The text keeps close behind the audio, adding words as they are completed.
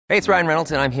Hey, it's Ryan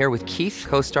Reynolds, and I'm here with Keith,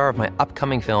 co-star of my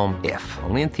upcoming film, If,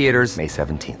 only in theaters May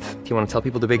 17th. Do you want to tell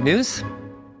people the big news?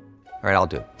 All right, I'll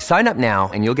do it. Sign up now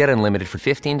and you'll get unlimited for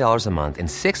 $15 a month and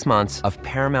 6 months of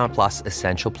Paramount Plus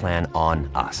Essential Plan on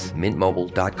us.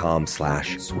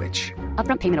 MintMobile.com/switch.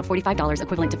 Upfront payment of $45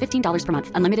 equivalent to $15 per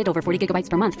month. Unlimited over 40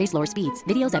 gigabytes per month. Face lower speeds.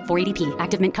 Videos at 480p.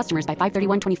 Active Mint customers by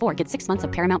 531.24 get 6 months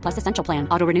of Paramount Plus Essential Plan.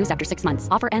 Auto renews after 6 months.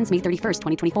 Offer ends May 31st,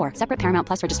 2024. Separate Paramount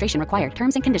Plus registration required.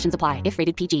 Terms and conditions apply if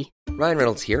rated PG. Ryan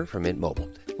Reynolds here from Mint Mobile.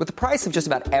 With the price of just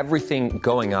about everything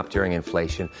going up during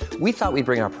inflation, we thought we'd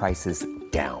bring our prices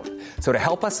down. So to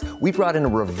help us, we brought in a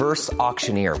reverse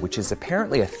auctioneer, which is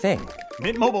apparently a thing.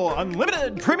 Mint Mobile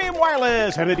Unlimited Premium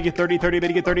Wireless. How to get 30, 30, bit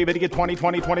to get 30, bit to get 20,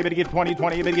 20, 20, bit to get 20,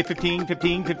 20, bit to get 15,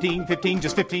 15, 15, 15,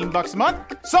 just $15 a month?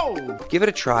 Sold! Give it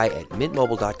a try at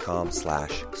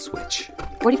mintmobile.com/switch.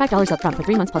 $45 upfront for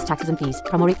 3 months plus taxes and fees.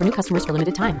 Promo rate for new customers for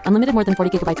limited time. Unlimited more than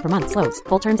 40 gigabytes per month. Slows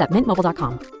full terms at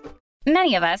mintmobile.com.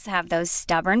 Many of us have those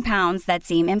stubborn pounds that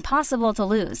seem impossible to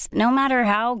lose, no matter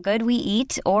how good we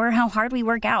eat or how hard we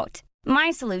work out. My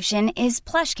solution is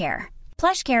PlushCare.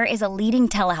 PlushCare is a leading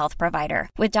telehealth provider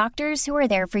with doctors who are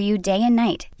there for you day and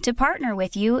night to partner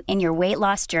with you in your weight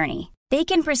loss journey. They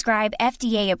can prescribe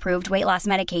FDA-approved weight loss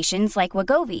medications like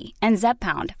Wegovy and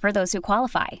Zepbound for those who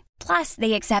qualify. Plus,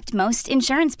 they accept most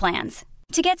insurance plans.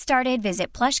 To get started,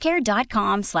 visit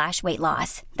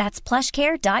plushcare.com/weightloss. That's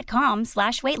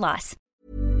plushcare.com/weightloss.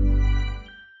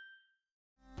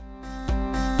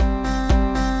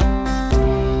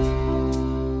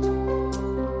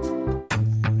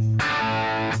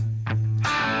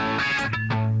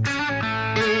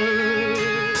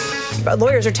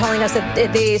 Lawyers are telling us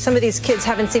that some of these kids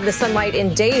haven't seen the sunlight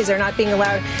in days, are not being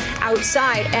allowed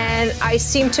outside. And I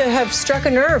seem to have struck a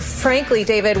nerve, frankly,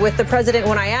 David, with the president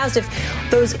when I asked if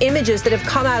those images that have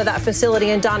come out of that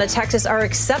facility in Donna, Texas are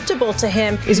acceptable to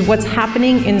him. Is what's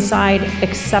happening inside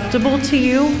acceptable to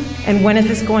you? And when is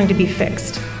this going to be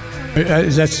fixed?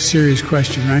 That's a serious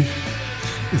question, right?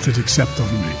 If it's acceptable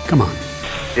to me. Come on.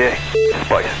 Yeah,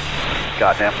 boy.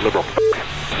 Goddamn liberal.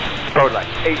 Probably like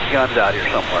 8 guns out here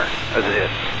somewhere, as it is.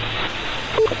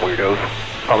 Weirdos.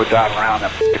 Probably driving around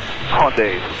them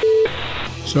Hyundais.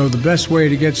 So the best way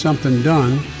to get something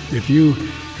done, if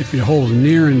it holds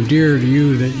near and dear to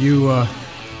you that you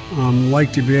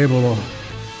like to be able to...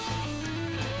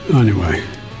 Anyway.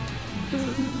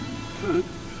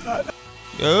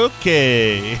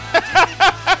 Okay.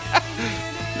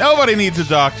 Nobody needs a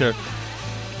doctor.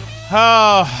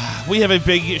 We have a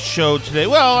big show today.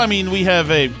 Well, I mean, we have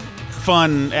a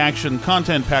fun, action,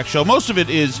 content-packed show. Most of it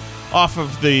is off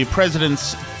of the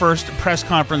president's first press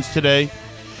conference today,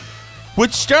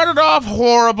 which started off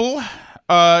horrible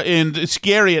and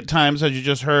scary at times, as you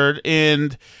just heard.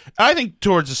 And I think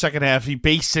towards the second half, he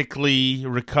basically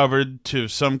recovered to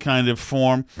some kind of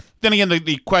form. Then again,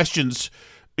 the questions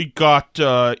got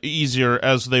easier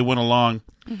as they went along.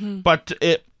 Mm-hmm. But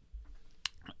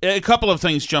a couple of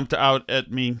things jumped out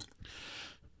at me.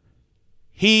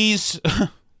 He's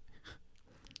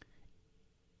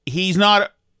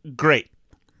not great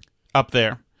up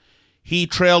there. He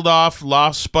trailed off,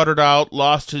 sputtered out,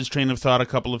 lost his train of thought a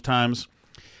couple of times.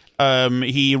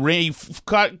 He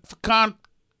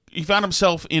found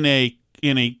himself in a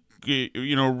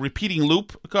repeating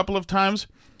loop a couple of times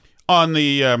on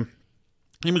the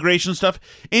immigration stuff.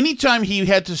 Anytime he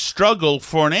had to struggle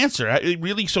for an answer,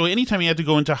 anytime he had to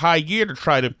go into high gear to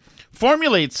try to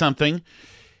formulate something,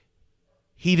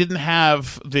 he didn't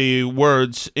have the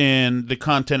words and the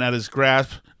content at his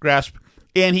grasp,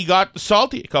 and he got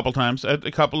salty a couple times at a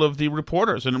couple of the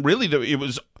reporters. And really, it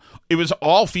was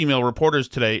all female reporters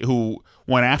today who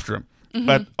went after him,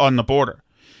 but on the border.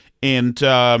 And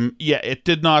it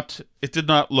did not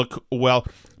look well.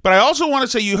 But I also want to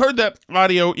say, you heard that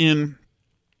audio in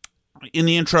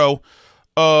the intro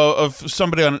of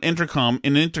somebody on an intercom.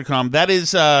 That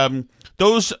is an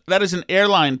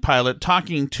airline pilot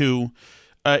talking to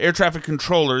air traffic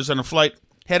controllers on a flight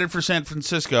headed for San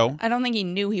Francisco. I don't think he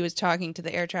knew he was talking to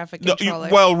the air traffic controller.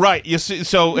 Well, right. You see,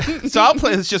 so I'll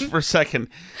play this just for a second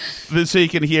so you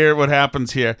can hear what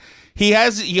happens here. He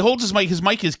holds his mic. His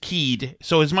mic is keyed,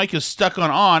 so his mic is stuck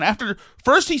on. After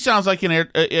first, he sounds like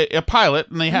a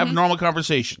pilot, and they have normal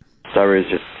conversation. Cyber is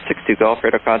just 62 Golf,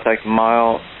 radar contact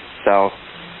mile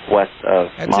southwest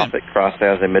of Moffett. Cross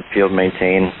San Jose midfield,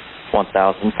 maintain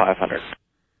 1,500.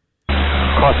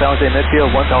 Cross San Jose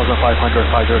midfield,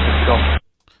 1,500, 506 Golf.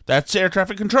 That's air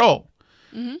traffic control.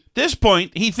 Mm-hmm. This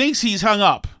point, he thinks he's hung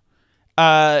up,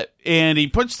 and he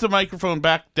puts the microphone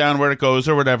back down where it goes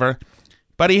or whatever,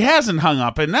 but he hasn't hung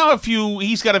up. And now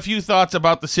he's got a few thoughts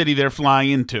about the city they're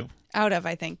flying into.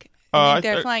 I think.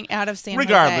 They're flying out of San Jose.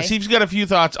 Regardless, he's got a few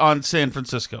thoughts on San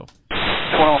Francisco.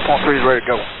 21.3 is ready to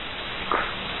go.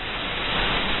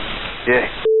 Yeah,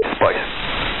 spice.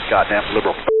 Goddamn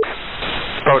liberal.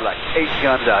 Probably like 8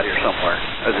 guns out here somewhere,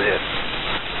 as it is.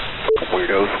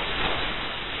 Weirdos.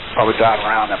 Probably driving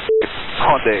around them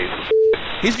Hyundais.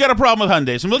 He's got a problem with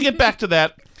Hyundais, and we'll get back to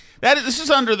that. This is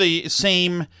under the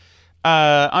same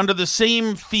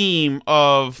theme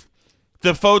of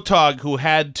the photog who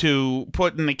had to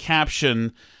put in the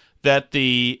caption that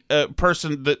the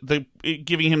person that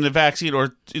giving him the vaccine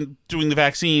or doing the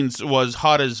vaccines was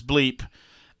hot as bleep,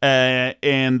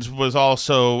 and was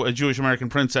also a Jewish American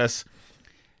princess.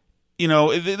 You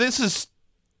know, this is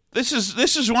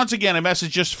once again a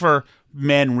message just for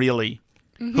men, really,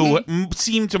 who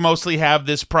seem to mostly have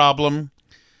this problem.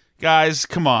 Guys,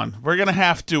 come on, we're gonna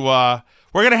have to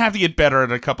get better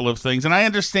at a couple of things, and I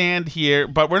understand here,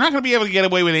 but we're not gonna be able to get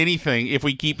away with anything if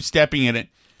we keep stepping in it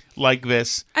like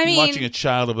this. I mean, I'm watching a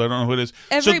child, but I don't know who it is.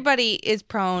 Everybody is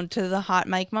prone to the hot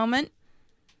mic moment.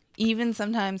 Even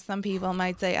sometimes some people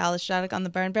might say Alice Shattuck on the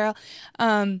Burn Barrel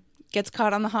gets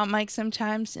caught on the hot mic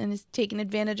sometimes and is taken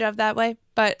advantage of that way.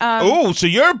 But so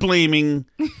you're blaming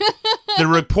the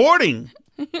reporting,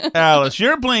 Alice.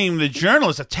 You're blaming the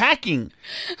journalists attacking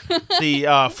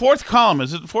the fourth column.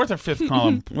 Is it fourth or fifth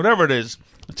column? Whatever it is.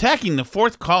 Attacking the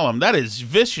fourth column. That is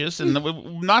vicious and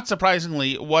not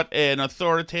surprisingly what an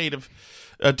authoritative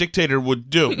dictator would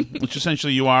do, which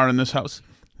essentially you are in this house.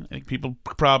 I think people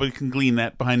probably can glean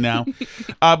that behind now.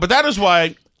 But that is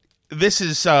why this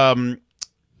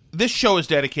show is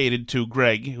dedicated to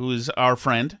Greg, who is our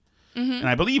friend, and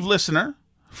I believe listener,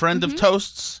 friend of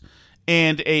Toasts,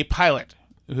 and a pilot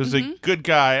who's a good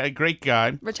guy, a great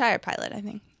guy. Retired pilot, I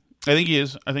think. I think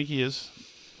he is.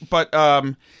 But,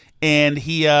 and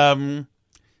he,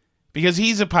 because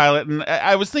he's a pilot, and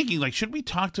I was thinking, like, should we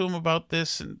talk to him about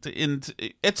this?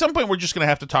 And at some point, we're just going to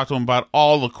have to talk to him about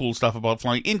all the cool stuff about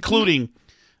flying, including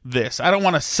this. I don't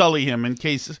want to sully him in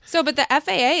case. So, but the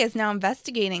FAA is now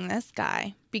investigating this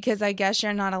guy because I guess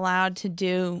you're not allowed to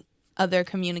do other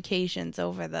communications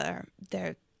over their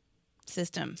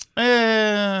system.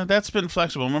 That's been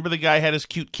flexible. Remember the guy had his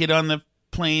cute kid on the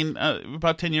plane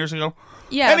about 10 years ago?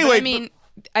 Yeah, anyway,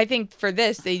 I think for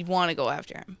this, they want to go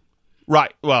after him.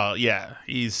 Right. Well, yeah,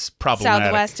 he's problematic.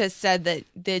 Southwest has said that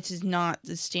this is not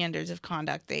the standards of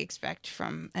conduct they expect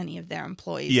from any of their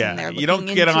employees. Yeah, and you don't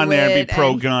get on there and be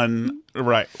pro-gun.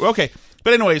 Right. Okay.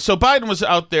 But anyway, so Biden was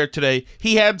out there today.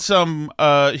 He had some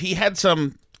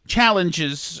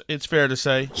challenges, it's fair to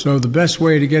say. So the best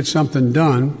way to get something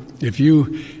done, if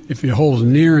it holds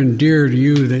near and dear to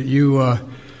you that you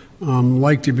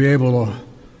like to be able to,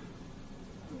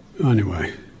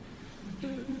 anyway,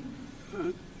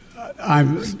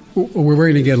 we're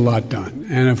going to get a lot done.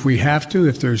 And if we have to,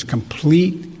 if there's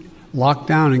complete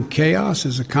lockdown and chaos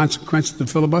as a consequence of the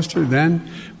filibuster, then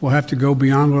we'll have to go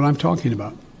beyond what I'm talking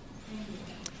about.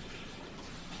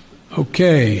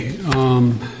 Okay,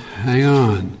 hang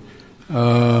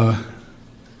on.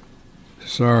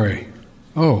 Sorry.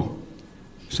 Oh,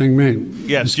 Singh.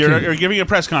 Yes, you're giving a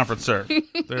press conference, sir.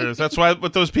 That's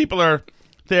what those people are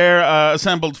there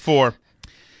assembled for.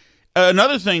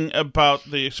 Another thing about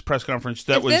the press conference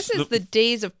this is the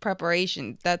days of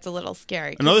preparation. That's a little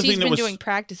scary. Because he's been doing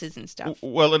practices and stuff.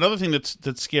 Well, another thing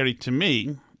that's scary to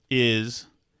me is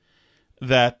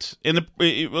that a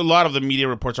lot of the media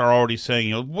reports are already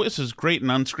saying, this is great and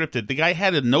unscripted. The guy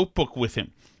had a notebook with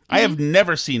him. I have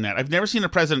never seen that. I've never seen a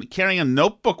president carrying a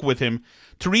notebook with him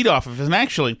to read off of. And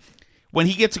actually, when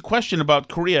he gets a question about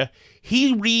Korea,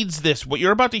 he reads this. What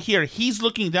you're about to hear, he's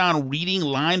looking down, reading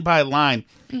line by line.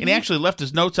 And he actually left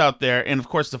his notes out there. And, of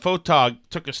course, the photog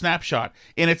took a snapshot.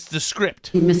 And it's the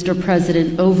script. Mr.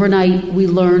 President, overnight we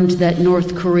learned that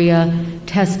North Korea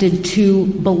tested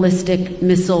 2 ballistic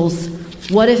missiles.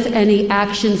 What, if any,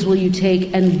 actions will you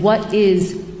take? And what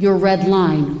is your red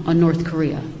line on North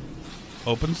Korea?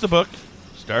 Opens the book,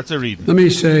 starts a reading. Let me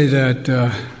say that,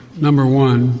 number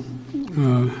one,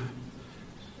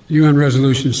 UN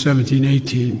Resolution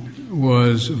 1718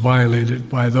 was violated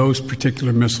by those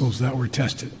particular missiles that were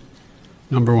tested.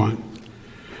 Number one.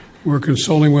 We're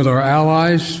consulting with our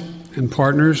allies and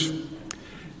partners,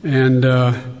 and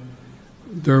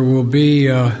there will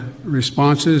be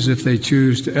responses if they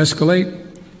choose to escalate.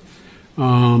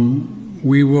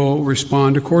 We will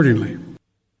respond accordingly.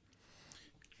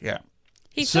 Yeah.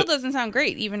 He still doesn't sound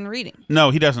great, even reading. No,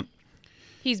 he doesn't.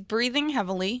 He's breathing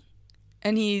heavily,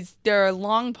 and there are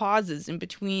long pauses in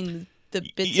between the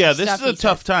bits of stuff. Yeah, this is a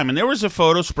tough time. And there was a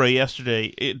photo spray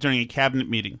yesterday during a cabinet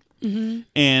meeting. Mm-hmm.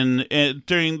 And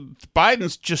during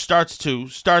Biden's just starts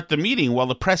the meeting while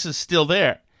the press is still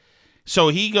there. So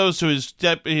he goes to his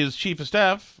chief of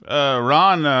staff,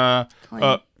 Ron.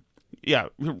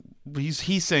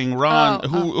 He's saying, Ron,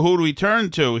 who do we turn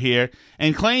to here?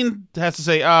 And Klain has to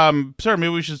say, sir, maybe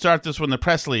we should start this when the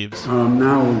press leaves.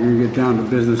 Now we're going to get down to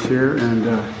business here, and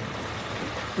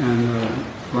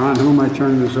Ron, who am I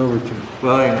turning this over to?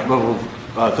 Well,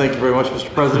 thank you very much,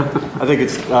 Mr. President. I think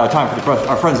it's time for the press,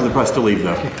 our friends in the press to leave,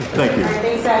 though. Thank you.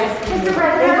 Thanks, guys. Mr.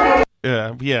 President.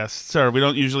 Yes, sir. We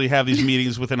don't usually have these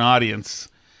meetings with an audience.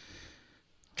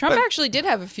 Trump actually did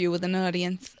have a few with an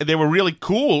audience. They were really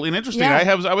cool and interesting. Yeah.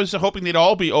 I was hoping they'd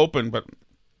all be open, but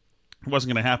it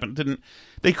wasn't going to happen.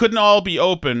 They couldn't all be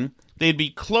open. They'd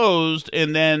be closed,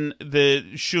 and then the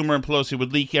Schumer and Pelosi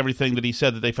would leak everything that he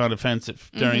said that they found offensive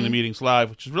during the meetings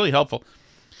live, which is really helpful.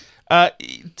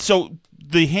 So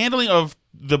the handling of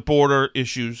the border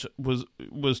issues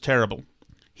was terrible.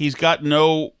 He's got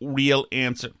no real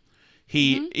answer.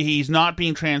 He's not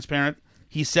being transparent.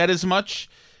 He said as much,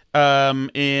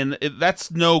 and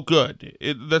that's no good.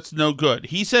 That's no good.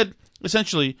 He said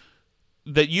essentially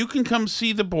that you can come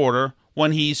see the border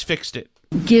when he's fixed it.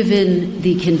 Given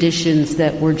the conditions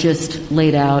that were just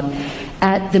laid out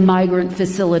at the migrant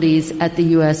facilities at the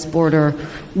U.S. border,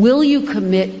 will you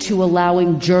commit to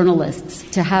allowing journalists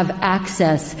to have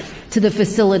access to the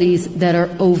facilities that are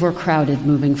overcrowded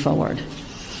moving forward?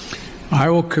 I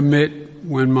will commit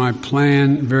when my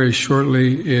plan very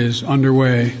shortly is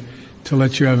underway to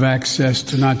let you have access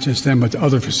to not just them, but to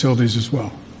other facilities as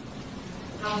well.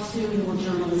 How soon will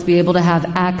journalists be able to have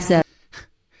access?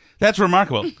 That's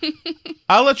remarkable.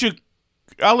 I'll let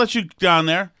you down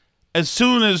there as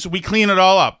soon as we clean it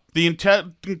all up. The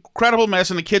incredible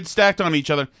mess and the kids stacked on each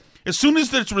other. As soon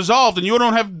as it's resolved and you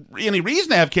don't have any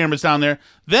reason to have cameras down there,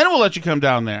 then we'll let you come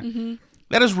down there.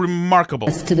 That is remarkable.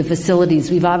 To the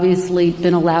facilities. We've obviously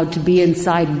been allowed to be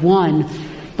inside one,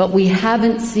 but we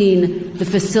haven't seen the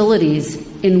facilities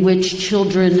in which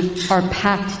children are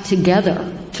packed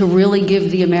together to really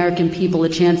give the American people a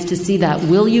chance to see that.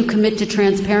 Will you commit to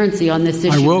transparency on this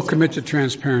issue? I will commit to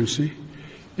transparency,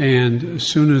 and as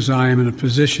soon as I am in a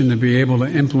position to be able to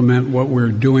implement what we're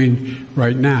doing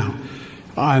right now.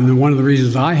 And one of the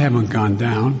reasons I haven't gone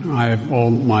down, I have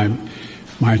all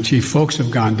my chief folks have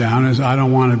gone down, is I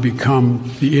don't want to become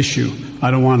the issue.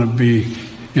 I don't want to be,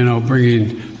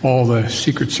 bringing all the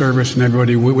Secret Service and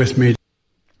everybody with me.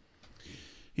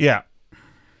 Yeah.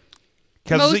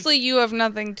 Mostly you have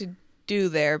nothing to do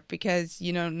there because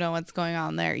you don't know what's going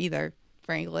on there either,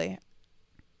 frankly.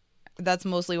 That's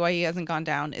mostly why he hasn't gone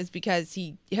down, is because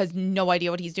he has no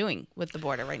idea what he's doing with the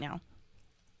border right now.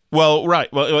 Well,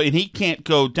 right. Well, and he can't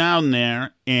go down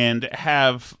there and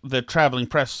have the traveling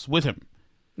press with him.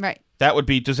 Right. That would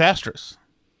be disastrous.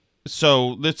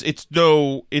 So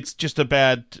it's just a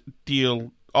bad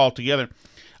deal altogether.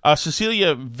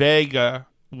 Cecilia Vega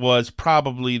was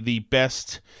probably the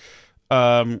best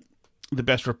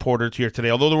reporter here today,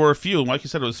 although there were a few. Like you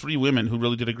said, it was 3 women who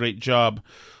really did a great job.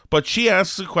 But she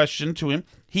asks a question to him.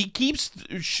 He keeps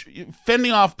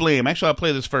fending off blame. Actually, I'll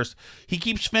play this first. He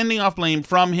keeps fending off blame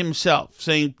from himself,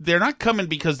 saying they're not coming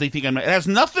because they think it has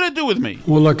nothing to do with me.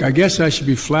 Well, look, I guess I should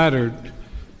be flattered.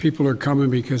 People are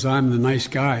coming because I'm the nice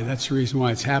guy. That's the reason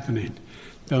why it's happening.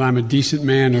 That I'm a decent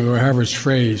man, or however it's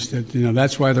phrased. That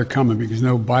that's why they're coming, because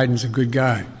Biden's a good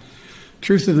guy.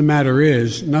 Truth of the matter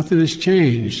is, nothing has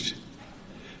changed.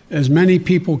 As many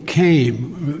people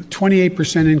came,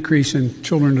 28% increase in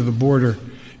children to the border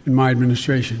in my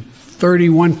administration,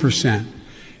 31%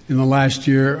 in the last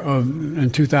year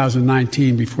in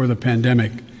 2019 before the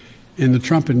pandemic in the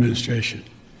Trump administration.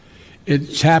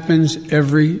 It happens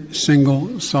every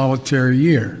single solitary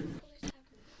year.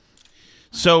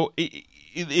 So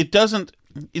it doesn't.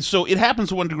 So it happens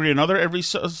to one degree or another every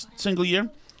single year.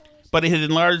 But it had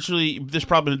this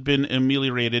problem had been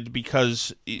ameliorated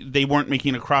because they weren't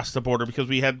making it across the border, because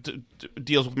we had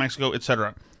deals with Mexico,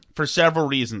 etc., for several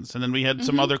reasons. And then we had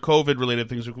some other COVID-related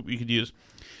things we could use.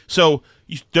 So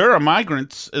there are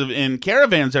migrants in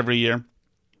caravans every year,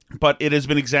 but it has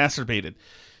been exacerbated,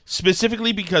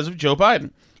 specifically because of Joe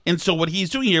Biden. And so what he's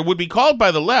doing here would be called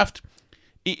by the left.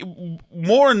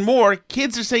 More and more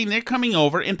kids are saying they're coming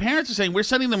over, and parents are saying we're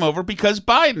sending them over because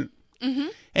Biden.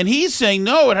 And he's saying,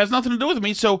 no, it has nothing to do with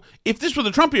me. So if this were the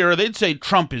Trump era, they'd say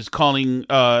Trump is calling,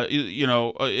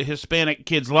 Hispanic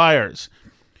kids liars.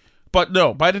 But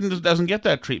no, Biden doesn't get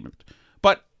that treatment.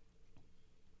 But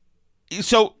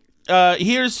so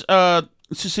here's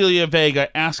Cecilia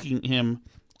Vega asking him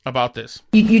about this.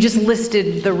 You just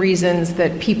listed the reasons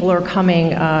that people are coming,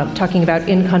 talking about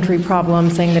in-country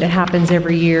problems, saying that it happens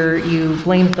every year. You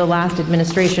blamed the last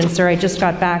administration. Sir, I just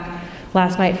got back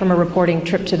last night from a reporting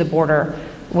trip to the border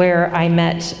where I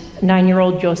met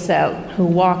 9-year-old Josel, who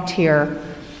walked here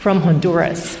from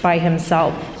Honduras by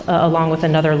himself, along with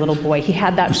another little boy. He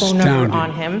had that phone number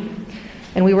on him,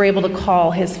 and we were able to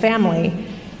call his family.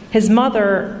 His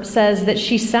mother says that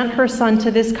she sent her son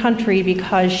to this country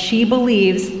because she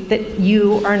believes that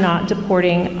you are not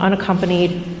deporting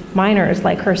unaccompanied minors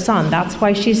like her son. That's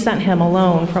why she sent him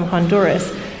alone from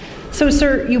Honduras. So,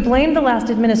 sir, you blame the last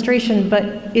administration, but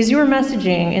is your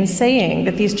messaging in saying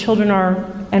that these children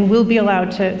are and will be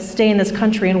allowed to stay in this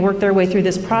country and work their way through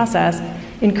this process,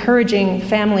 encouraging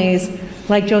families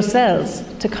like Josel's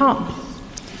to come?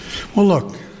 Well,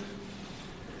 look.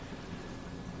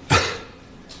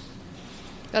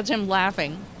 That's him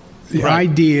laughing. The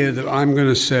idea that I'm going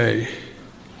to say,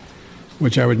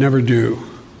 which I would never do,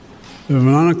 if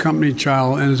an unaccompanied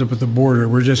child ends up at the border,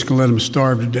 we're just going to let him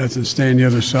starve to death and stay on the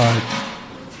other side.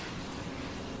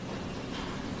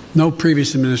 No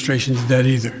previous administration did that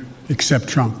either, except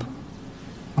Trump.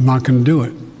 I'm not going to do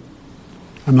it.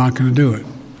 I'm not going to do it.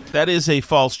 That is a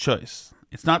false choice.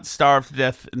 It's not starve to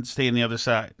death and stay on the other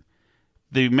side.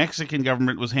 The Mexican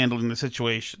government was handling the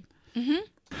situation. Mm-hmm.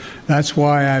 That's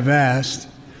why I've asked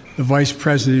the Vice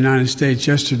President of the United States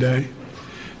yesterday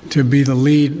to be the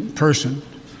lead person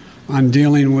on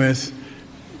dealing with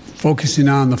focusing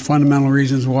on the fundamental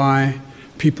reasons why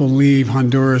people leave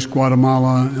Honduras,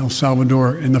 Guatemala, El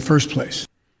Salvador in the first place.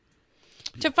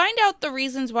 To find out the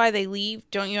reasons why they leave,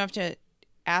 don't you have to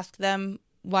ask them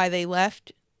why they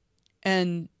left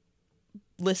and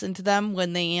listen to them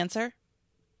when they answer?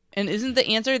 And isn't the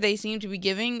answer they seem to be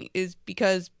giving is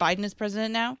because Biden is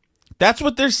president now? That's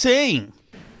what they're saying.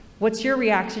 What's your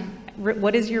reaction?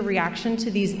 What is your reaction to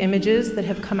these images that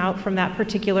have come out from that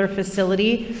particular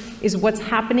facility? Is what's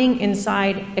happening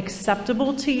inside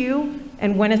acceptable to you?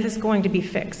 And when is this going to be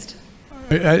fixed?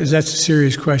 That's a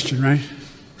serious question, right?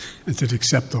 Is it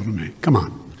acceptable to me? Come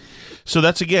on. So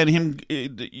that's, again, him,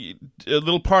 a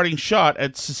little parting shot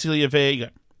at Cecilia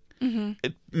Vega.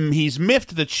 Mm-hmm. He's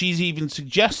miffed that she's even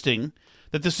suggesting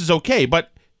that this is okay,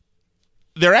 but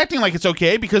they're acting like it's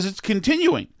okay because it's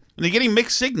continuing. And they're getting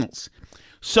mixed signals.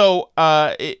 So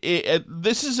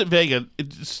this is Vega.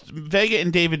 Vega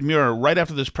and David Muir, right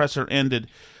after this presser ended,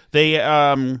 they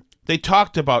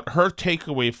talked about her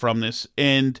takeaway from this,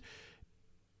 and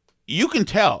you can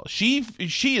tell she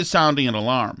is sounding an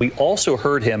alarm. We also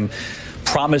heard him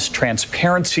promise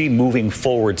transparency moving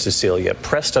forward, Cecilia,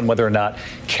 pressed on whether or not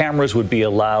cameras would be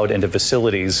allowed into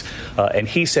facilities. And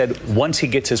he said once he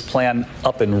gets his plan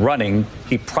up and running,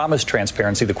 he promised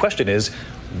transparency. The question is,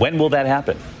 when will that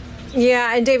happen?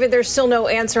 Yeah, and David, there's still no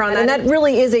answer on that. And that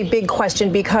really is a big question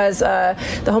because the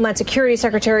Homeland Security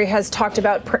Secretary has talked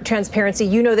about transparency.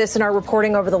 You know this in our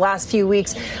reporting over the last few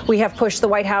weeks. We have pushed the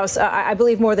White House, I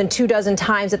believe, more than 24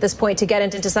 times at this point to get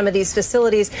into some of these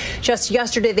facilities. Just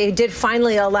yesterday, they did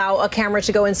finally allow a camera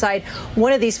to go inside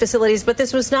one of these facilities, but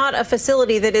this was not a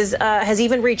facility that has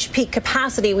even reached peak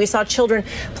capacity. We saw children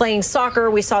playing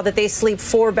soccer. We saw that they sleep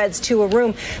 4 beds to a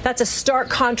room. That's a stark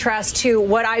contrast to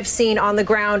what I've seen on the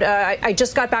ground. I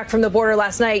just got back from the border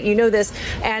last night. You know this.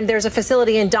 And there's a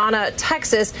facility in Donna,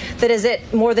 Texas, that is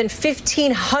at more than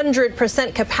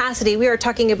 1,500% capacity. We are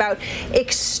talking about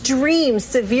extreme,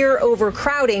 severe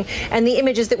overcrowding. And the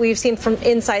images that we've seen from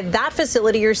inside that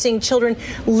facility, you're seeing children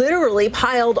literally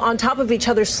piled on top of each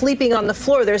other, sleeping on the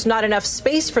floor. There's not enough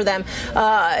space for them.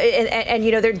 And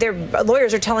you know, their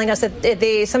lawyers are telling us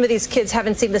that some of these kids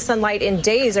haven't seen the sunlight in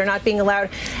days. They're not being allowed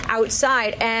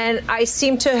outside. And I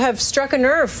seem to have struck a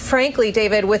nerve, frankly,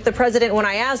 David, with the president when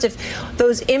I asked if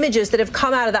those images that have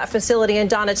come out of that facility in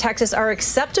Donna, Texas are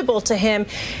acceptable to him.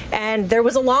 And there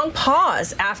was a long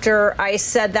pause after I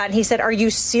said that. And he said, "Are you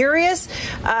serious?"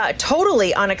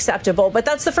 Totally unacceptable. But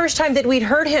that's the first time that we'd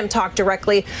heard him talk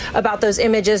directly about those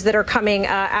images that are coming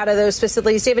out of those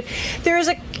facilities. David,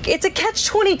 it's a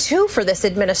catch-22 for this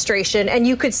administration. And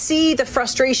you could see the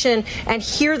frustration and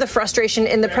hear the frustration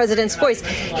in the president's voice.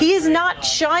 He is not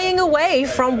shying away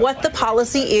from what the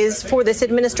policy is for this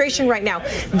administration right now.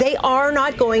 They are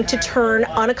not going to turn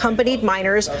unaccompanied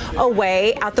minors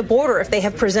away at the border if they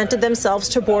have presented themselves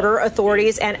to border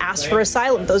authorities and asked for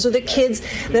asylum. Those are the kids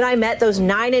that I met, those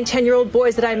 9 and 10-year-old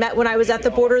boys that I met when I was at the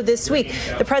border this week.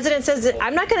 The president says that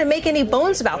I'm not going to make any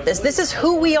bones about this. This is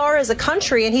who we are as a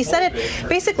country. And he said it,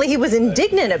 basically, he was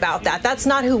indignant about that. That's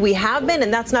not who we have been,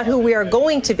 and that's not who we are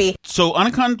going to be. So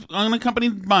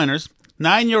unaccompanied minors,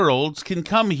 9-year-olds, can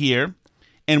come here,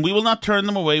 and we will not turn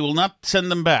them away. We'll not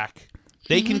send them back.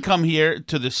 They can come here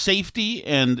to the safety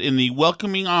and in the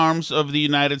welcoming arms of the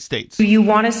United States. Do you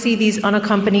want to see these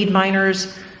unaccompanied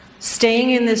minors staying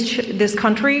in this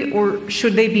country, or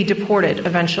should they be deported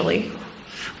eventually?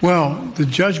 Well, the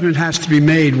judgment has to be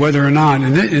made whether or not,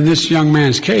 in this young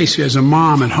man's case, he has a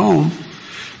mom at home.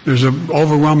 There's an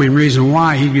overwhelming reason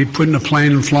why he'd be put in a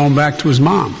plane and flown back to his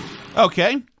mom.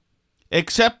 Okay.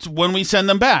 Except when we send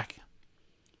them back.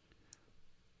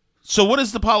 So what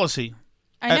is the policy?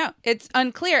 I know. It's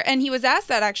unclear. And he was asked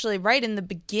that actually right in the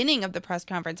beginning of the press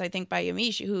conference, I think, by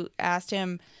Yamiche, who asked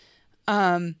him,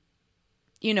 what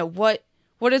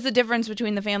is the difference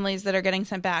between the families that are getting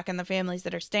sent back and the families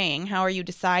that are staying? How are you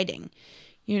deciding?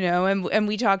 And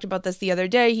we talked about this the other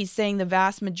day. He's saying the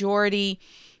vast majority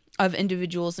of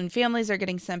individuals and families are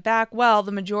getting sent back. Well,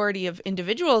 the majority of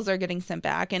individuals are getting sent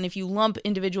back. And if you lump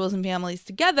individuals and families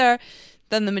together,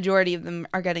 then the majority of them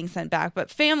are getting sent back.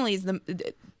 But families, the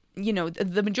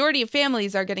majority of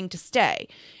families are getting to stay.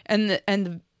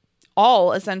 And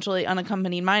all essentially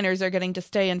unaccompanied minors are getting to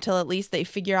stay until at least they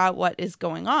figure out what is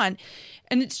going on.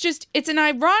 And it's an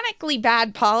ironically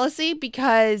bad policy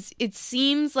because it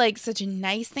seems like such a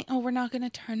nice thing. Oh, we're not going to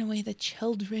turn away the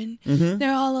children. Mm-hmm.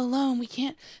 They're all alone.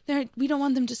 We don't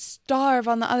want them to starve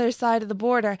on the other side of the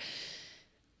border,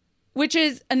 which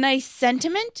is a nice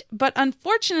sentiment. But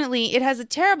unfortunately, it has a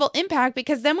terrible impact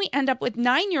because then we end up with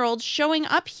 9-year-olds showing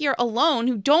up here alone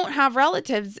who don't have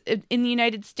relatives in the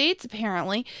United States,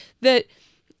 apparently,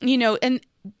 and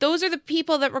those are the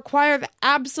people that require the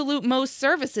absolute most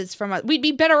services from us. We'd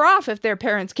be better off if their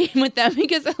parents came with them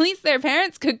because at least their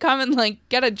parents could come and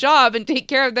get a job and take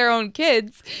care of their own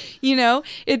kids.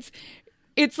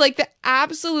 It's like the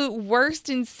absolute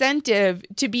worst incentive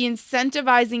to be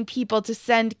incentivizing people to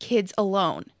send kids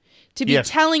alone, to be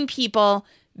telling people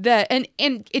that, and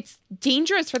it's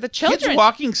dangerous for the children. Kids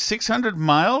walking 600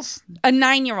 miles? A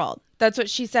 9-year-old. That's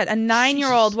what she said. A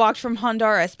 9-year-old walked from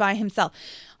Honduras by himself.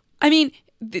 I mean,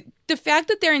 the fact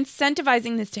that they're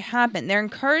incentivizing this to happen, they're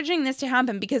encouraging this to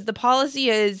happen because the policy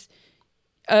is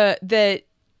that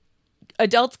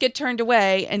adults get turned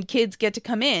away and kids get to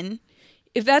come in.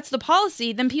 If that's the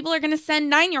policy, then people are going to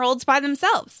send 9-year-olds by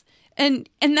themselves. And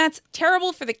that's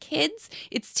terrible for the kids.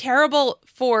 It's terrible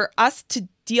for us to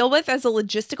deal with as a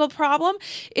logistical problem.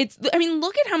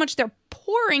 Look at how much they're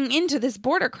pouring into this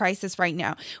border crisis right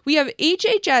now. We have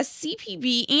HHS,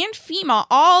 CPB, and FEMA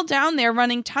all down there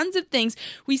running tons of things.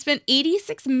 We spent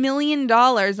 $86 million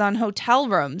on hotel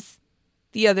rooms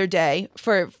the other day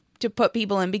to put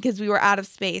people in because we were out of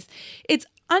space. It's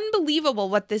unbelievable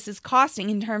what this is costing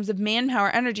in terms of manpower,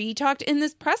 energy. He talked in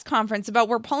this press conference about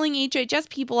we're pulling HHS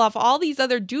people off all these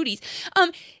other duties.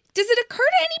 Does it occur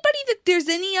to anybody that there's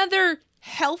any other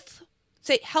health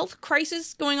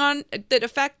crisis going on that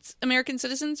affects American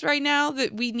citizens right now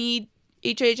that we need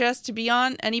HHS to be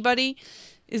on? Anybody?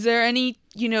 Is there any,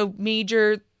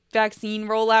 major vaccine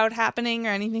rollout happening or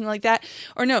anything like that?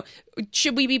 Or no,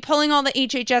 should we be pulling all the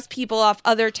HHS people off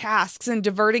other tasks and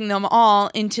diverting them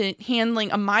all into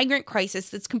handling a migrant crisis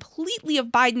that's completely of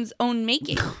Biden's own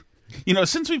making?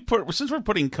 Since we're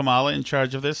putting Kamala in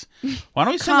charge of this, why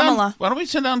don't we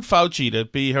send down Fauci to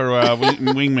be her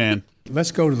wingman?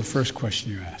 Let's go to the first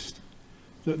question you asked,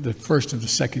 the first of the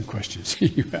second questions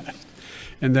you asked,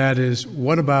 and that is,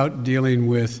 what about dealing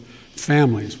with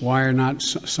families? Why are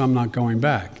some not going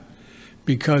back?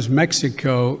 Because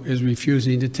Mexico is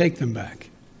refusing to take them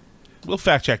back. We'll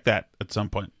fact check that at some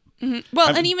point. Mm-hmm.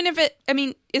 Well, and even if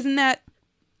isn't that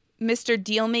Mr.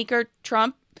 Dealmaker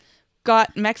Trump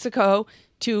got Mexico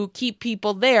to keep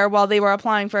people there while they were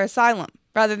applying for asylum,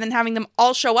 rather than having them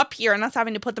all show up here and us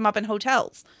having to put them up in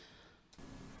hotels?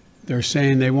 They're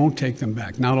saying they won't take them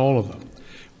back, not all of them.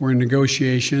 We're in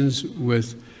negotiations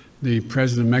with the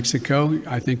president of Mexico.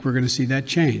 I think we're going to see that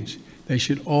change. They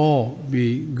should all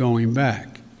be going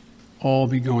back,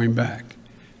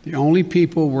 The only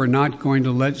people we're not going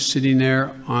to let sitting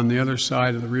there on the other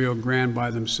side of the Rio Grande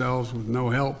by themselves with no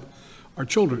help are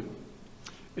children.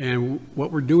 And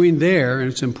what we're doing there, and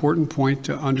it's an important point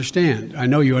to understand. I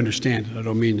know you understand it. I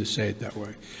don't mean to say it that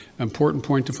way. Important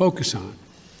point to focus on.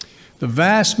 The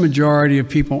vast majority of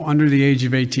people under the age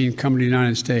of 18 coming to the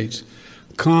United States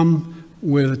come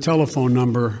with a telephone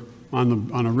number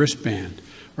on a wristband,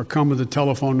 or come with a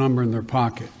telephone number in their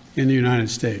pocket in the United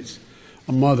States.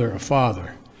 A mother, a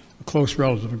father, a close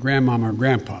relative, a grandmama or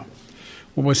grandpa.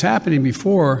 What was happening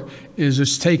before is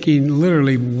it's taking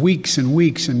literally weeks and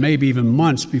weeks and maybe even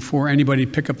months before anybody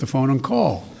pick up the phone and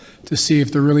call to see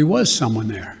if there really was someone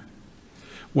there.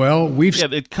 Well,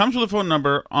 it comes with a phone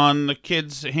number on the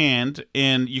kid's hand,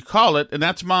 and you call it, and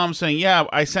that's mom saying, yeah,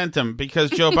 I sent him because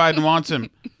Joe Biden wants him.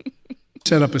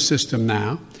 Set up a system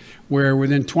now where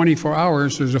within 24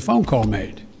 hours there's a phone call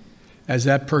made as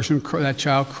that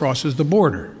child crosses the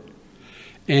border.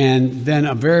 And then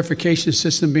a verification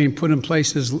system being put in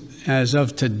place as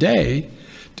of today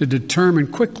to determine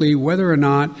quickly whether or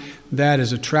not that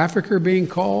is a trafficker being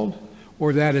called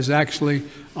or that is actually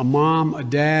a mom, a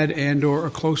dad, and or a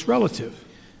close relative.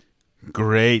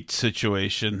 Great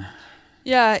situation.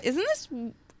 Yeah, isn't this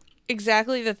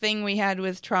exactly the thing we had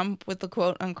with Trump with the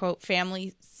quote-unquote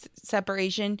family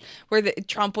separation, where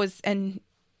Trump was and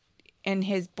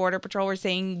his Border Patrol were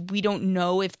saying, we don't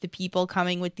know if the people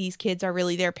coming with these kids are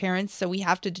really their parents, so we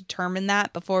have to determine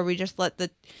that before we just let the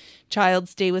child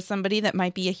stay with somebody that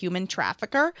might be a human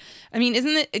trafficker. I mean,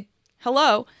 isn't it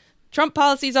hello, Trump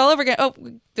policies all over again. Oh,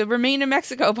 the Remain in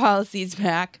Mexico policy is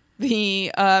back.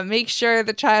 The make sure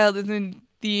the child isn't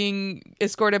being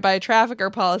escorted by a trafficker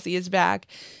policy is back.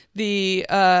 The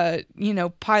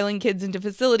piling kids into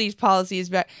facilities policy is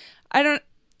back.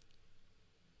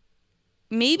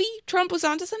 Maybe Trump was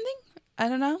onto something? I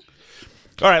don't know.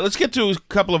 All right, let's get to a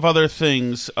couple of other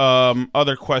things,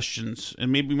 other questions,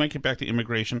 and maybe we might get back to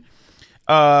immigration.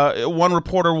 One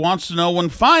reporter wants to know when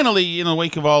finally, in the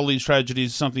wake of all these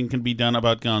tragedies, something can be done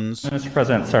about guns. Mr.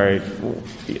 President, sorry,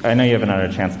 I know you haven't had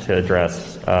a chance to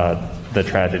address the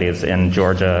tragedies in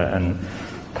Georgia and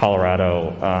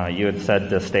Colorado. You had said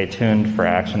to stay tuned for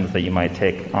actions that you might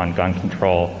take on gun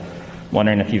control.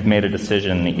 Wondering if you've made a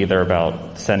decision either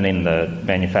about sending the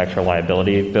manufacturer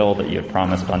liability bill that you had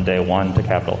promised on day one to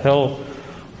Capitol Hill,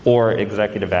 or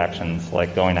executive actions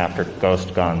like going after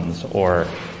ghost guns or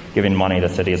giving money to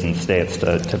cities and states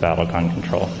to battle gun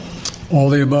control. All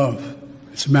the above.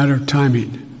 It's a matter of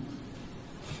timing.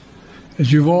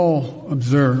 As you've all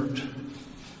observed,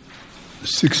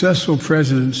 successful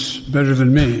presidents better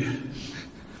than me.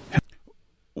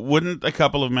 Wouldn't a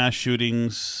couple of mass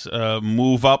shootings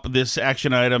move up this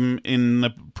action item in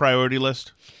the priority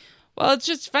list? Well, it's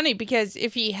just funny because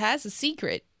if he has a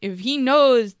secret, if he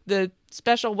knows the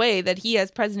special way that he as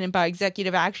president by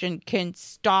executive action can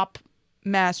stop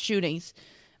mass shootings,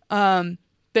 then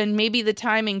maybe the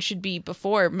timing should be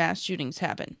before mass shootings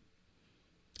happen.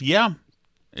 Yeah.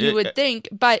 You would think,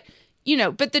 but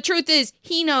but the truth is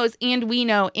he knows and we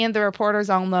know and the reporters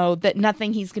all know that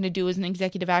nothing he's going to do as an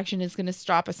executive action is going to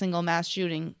stop a single mass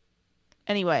shooting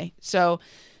anyway. So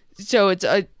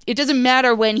it doesn't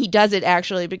matter when he does it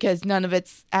actually, because none of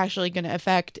it's actually going to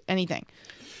affect anything.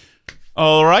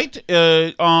 All right.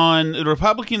 On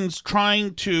Republicans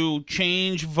trying to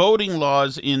change voting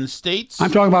laws in states.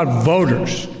 I'm talking about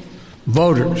voters.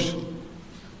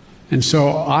 And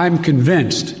so I'm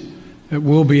convinced that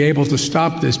we'll be able to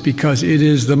stop this because it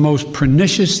is the most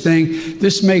pernicious thing.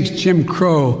 This makes Jim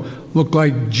Crow look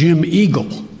like Jim Eagle.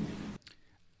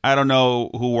 I don't know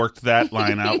who worked that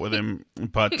line out with him,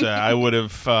 but I would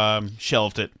have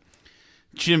shelved it.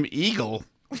 Jim Eagle?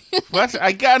 What?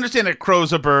 I understand that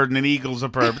crow's a bird and an eagle's a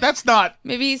bird, but that's not...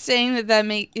 Maybe he's saying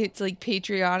that it's like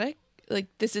patriotic. Like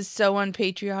this is so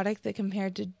unpatriotic that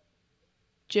compared to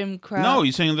Jim Crow. No,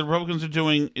 he's saying the Republicans are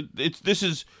doing...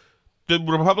 The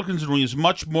Republicans are doing is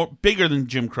much more bigger than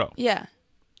Jim Crow. Yeah.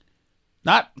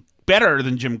 Not better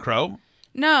than Jim Crow.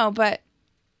 No, but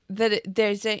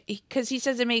because he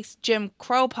says it makes Jim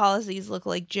Crow policies look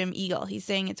like Jim Eagle. He's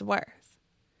saying it's worse.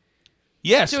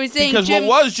 Yes, so he's saying because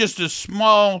what was just a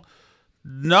small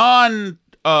raptor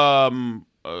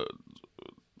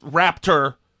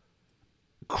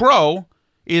crow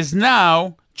is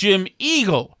now Jim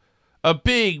Eagle, a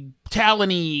big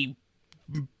talony,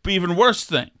 even worse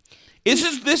thing.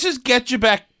 This is get you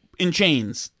back in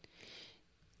chains.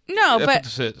 No, That's what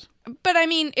this is. But I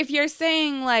mean, if you're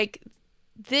saying like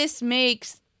this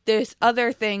makes this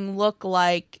other thing look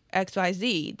like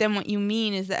XYZ, then what you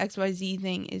mean is the XYZ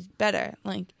thing is better.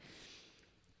 Like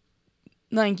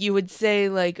you would say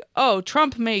like, oh,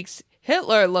 Trump makes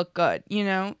Hitler look good,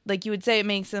 Like you would say it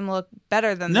makes them look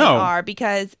better than they are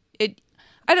because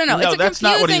I don't know. No, it's a that's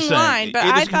confusing not what he's line, saying. but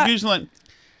It is confusing line.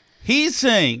 He's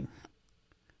saying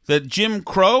that Jim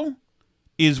Crow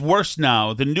is worse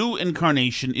now. The new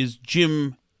incarnation is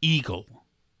Jim Eagle.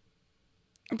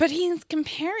 But he's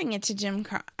comparing it to Jim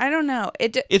Crow. I don't know.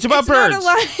 It's about birds. Not a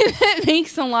line that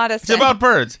makes a lot of sense. It's about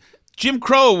birds. Jim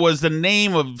Crow was the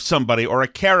name of somebody or a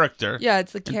character. Yeah,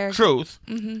 it's the character. Truth.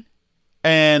 Mm-hmm.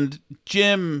 And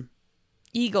Jim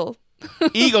Eagle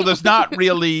does not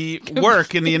really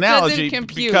work in the analogy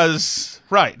because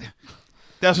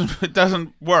it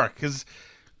doesn't work because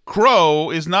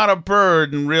crow is not a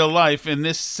bird in real life in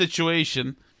this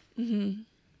situation. Mm-hmm.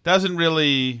 Doesn't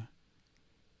really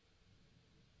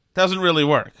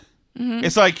work. Mm-hmm.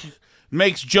 It's like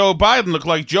makes Joe Biden look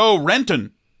like Joe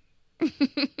Renton.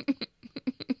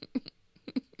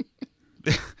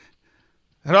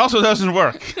 It also doesn't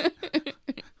work.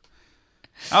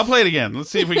 I'll play it again. Let's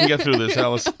see if we can get through this,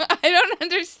 Alice. I don't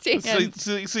understand.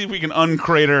 See if we can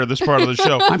uncrater this part of the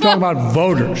show. I'm talking about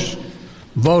voters.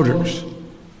 Voters.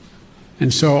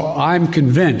 And so I'm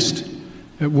convinced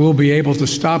that we'll be able to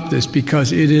stop this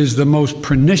because it is the most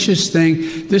pernicious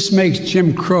thing. This makes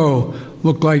Jim Crow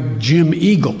look like Jim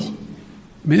Eagle.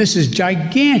 I mean, this is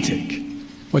gigantic,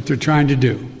 what they're trying to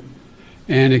do.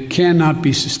 And it cannot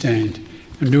be sustained.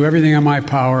 And do everything in my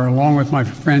power, along with my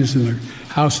friends in the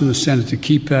House and the Senate, to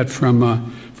keep that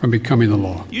from becoming the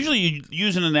law. Usually you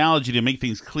use an analogy to make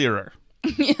things clearer.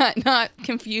 Yeah, not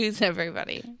confuse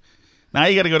everybody. Now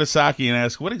you got to go to Psaki and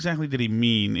ask, what exactly did he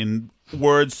mean in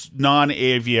words,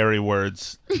 non-aviary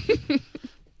words?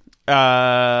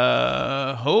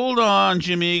 Hold on,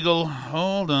 Jim Eagle.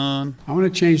 Hold on. I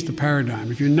want to change the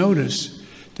paradigm. If you notice,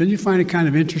 didn't you find it kind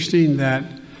of interesting that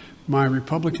my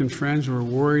Republican friends were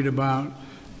worried about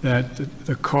that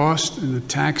the cost and the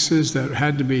taxes that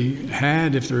had to be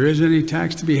had, if there is any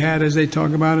tax to be had as they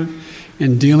talk about it,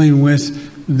 in dealing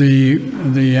with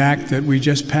the act that we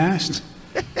just passed,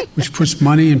 which puts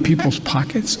money in people's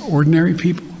pockets, ordinary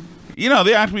people? You know,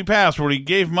 the act we passed where he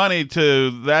gave money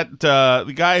to that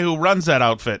the guy who runs that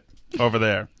outfit over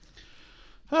there.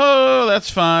 Oh, that's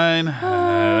fine.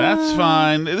 That's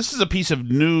fine. This is a piece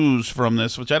of news from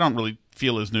this, which I don't really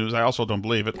feel is news. I also don't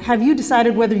believe it. Have you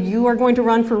decided whether you are going to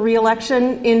run for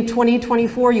re-election in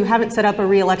 2024? You haven't set up a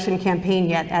re-election campaign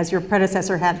yet, as your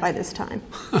predecessor had by this time.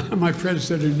 My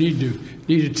predecessor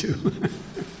needed to.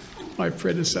 My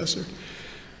predecessor.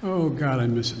 Oh, God, I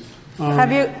miss him.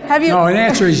 Have you? No, the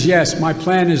answer is yes. My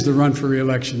plan is to run for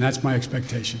re-election. That's my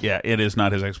expectation. Yeah, it is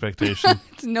not his expectation.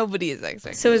 It's nobody's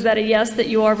expectation. So is that a yes that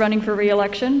you are running for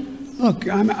re-election? Look,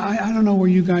 I don't know where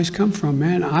you guys come from,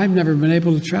 man. I've never been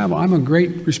able to travel. I'm a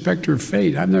great respecter of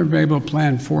fate. I've never been able to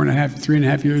plan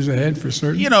 3.5 years ahead for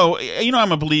certain. You know,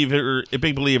 I'm a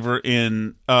big believer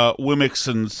in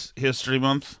Wimixon's History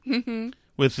Month. Mm-hmm.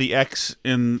 With the X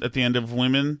at the end of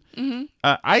women. Mm-hmm.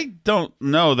 I don't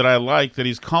know that I like that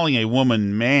he's calling a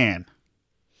woman man.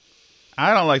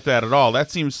 I don't like that at all. That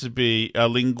seems to be a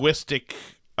linguistic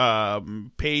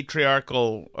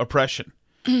patriarchal oppression.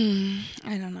 I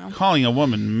don't know. Calling a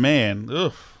woman man.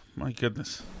 Ugh, my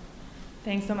goodness.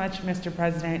 Thanks so much, Mr.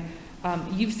 President.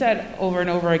 You've said over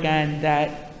and over again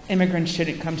that immigrants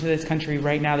shouldn't come to this country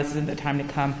right now. This isn't the time to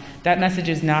come. That message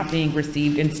is not being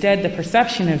received. Instead, the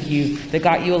perception of you that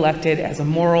got you elected as a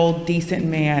moral, decent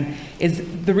man is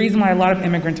the reason why a lot of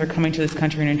immigrants are coming to this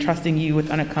country and entrusting you with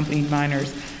unaccompanied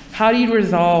minors. How do you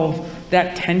resolve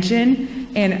that tension?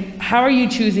 And how are you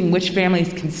choosing which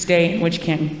families can stay and which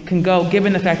can go,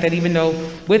 given the fact that even though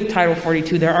with Title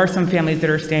 42, there are some families that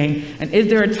are staying? And is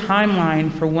there a timeline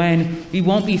for when we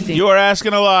won't be seeing... You are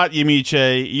asking a lot,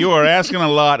 Yamiche. You are asking a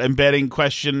lot, embedding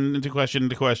question into question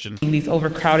into question. These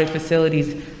overcrowded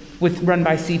facilities run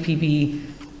by CPB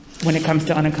when it comes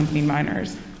to unaccompanied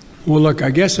minors. Well, look,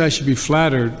 I guess I should be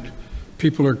flattered.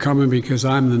 People are coming because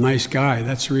I'm the nice guy.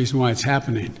 That's the reason why it's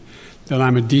happening. That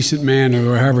I'm a decent man,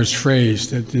 or however it's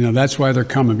phrased. That, that's why they're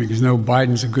coming, because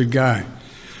Biden's a good guy.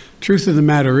 Truth of the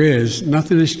matter is,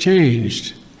 nothing has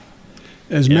changed.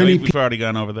 We've already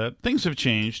gone over that. Things have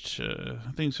changed.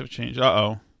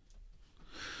 Uh-oh.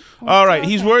 All right,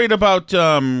 he's worried about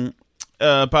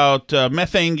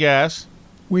methane gas.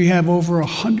 We have over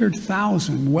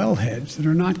 100,000 wellheads that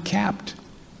are not capped.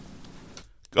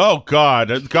 Oh,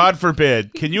 God. God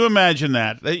forbid. Can you imagine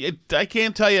that? I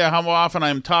can't tell you how often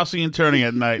I'm tossing and turning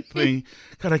at night.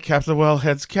 Gotta cap the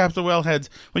wellheads.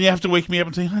 When you have to wake me up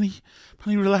and say, honey,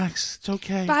 relax. It's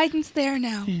okay. Biden's there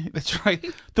now. Yeah, that's right.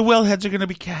 The wellheads are going to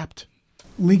be capped.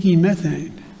 Leaking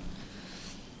methane.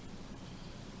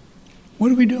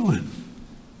 What are we doing?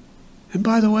 And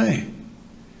by the way,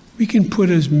 we can put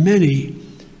as many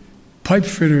pipe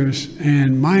fitters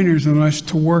and miners and us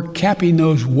to work capping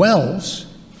those wells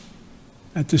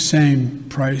at the same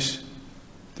price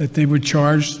that they would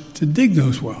charge to dig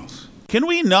those wells. Can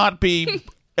we not be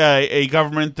a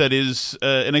government that is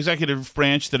an executive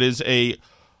branch that is a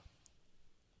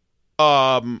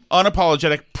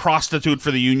unapologetic prostitute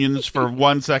for the unions for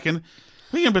 1 second?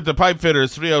 We can put the pipe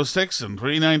fitters 306 and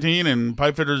 319 and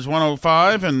pipe fitters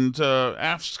 105 and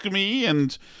AFSCME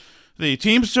and the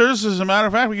Teamsters. As a matter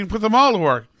of fact, we can put them all to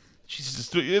work.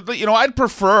 Jesus, I'd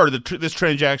prefer that this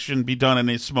transaction be done in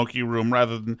a smoky room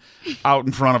rather than out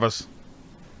in front of us.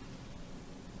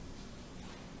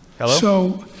 Hello?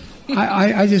 So,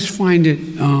 I just find it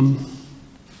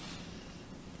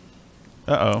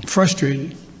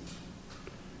frustrating.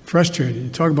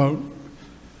 Talk about...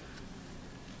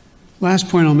 Last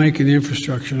point I'll make in the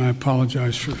infrastructure, and I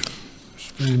apologize for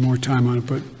spending more time on it,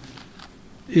 but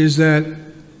is that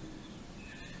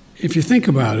if you think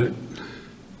about it,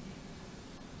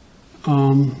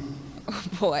 Oh,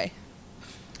 boy.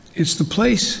 it's the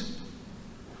place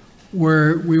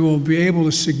where we will be able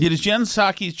to... It is Jen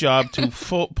Psaki's job to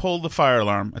pull the fire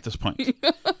alarm at this point.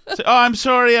 Say, oh, I'm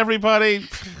sorry, everybody.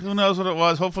 Who knows what it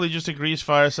was? Hopefully just a grease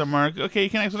fire somewhere. Okay, you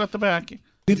can exit out the back.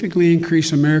 Significantly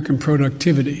increase American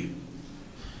productivity.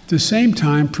 At the same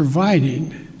time,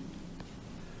 providing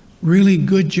really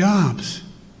good jobs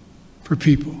for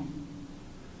people.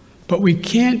 But we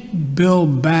can't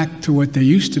build back to what they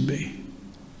used to be.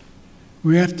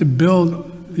 We have to build...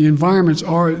 The environment's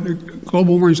already...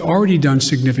 Global warming's already done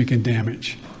significant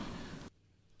damage.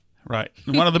 Right.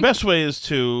 And one of the best ways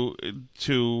to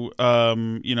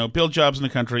build jobs in the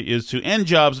country is to end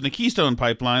jobs in the Keystone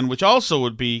Pipeline, which also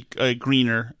would be a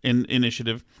greener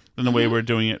initiative than the way we're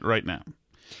doing it right now.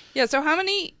 Yeah, so how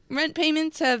many rent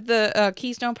payments have the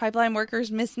Keystone Pipeline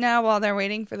workers missed now while they're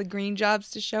waiting for the green jobs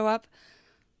to show up?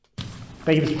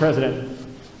 Thank you, Mr. President.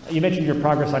 You mentioned your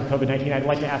progress on COVID-19. I'd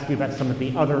like to ask you about some of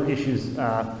the other issues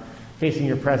facing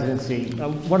your presidency.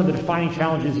 One of the defining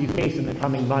challenges you face in the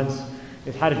coming months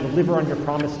is how to deliver on your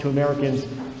promise to Americans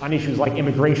on issues like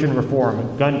immigration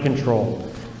reform, gun control,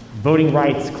 voting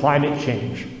rights, climate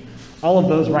change. All of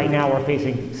those right now are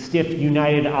facing stiff,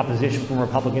 united opposition from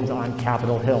Republicans on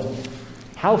Capitol Hill.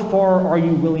 How far are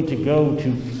you willing to go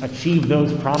to achieve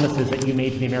those promises that you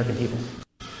made to the American people?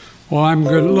 Well, I'm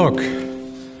good. Look,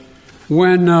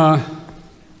 when I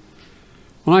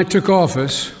took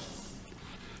office,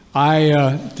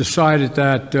 I decided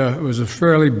that it was a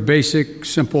fairly basic,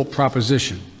 simple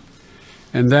proposition,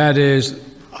 and that is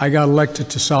I got elected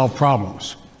to solve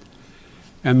problems.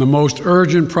 And the most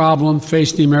urgent problem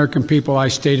facing the American people, I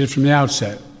stated from the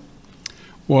outset,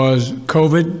 was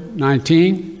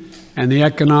COVID-19 and the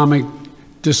economic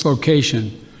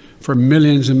dislocation for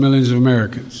millions and millions of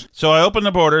Americans. So I opened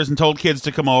the borders and told kids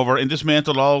to come over and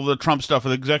dismantled all of the Trump stuff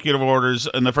with executive orders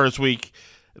in the first week.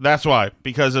 That's why,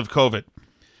 because of COVID.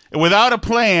 Without a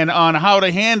plan on how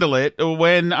to handle it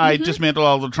when I dismantle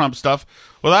all the Trump stuff,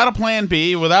 without a plan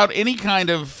B, without any kind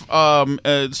of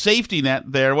safety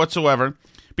net there whatsoever,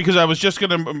 because I was just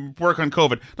going to work on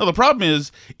COVID. No, the problem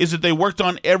is that they worked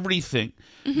on everything.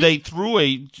 They threw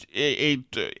a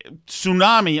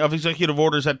tsunami of executive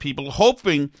orders at people,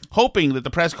 hoping that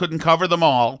the press couldn't cover them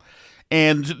all,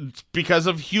 and because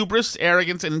of hubris,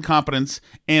 arrogance, and incompetence,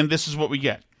 and this is what we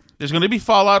get. There's going to be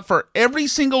fallout for every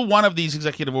single one of these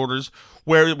executive orders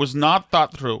where it was not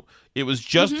thought through. It was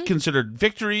just considered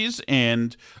victories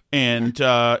and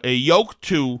a yoke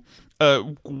to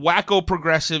wacko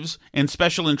progressives and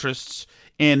special interests.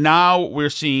 And now we're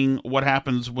seeing what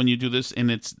happens when you do this, and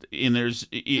it's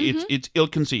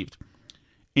ill-conceived.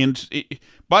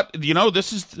 But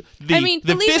this is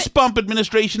the fist bump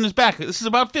administration is back. This is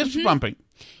about fist bumping.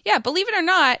 Yeah, believe it or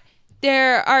not,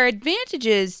 there are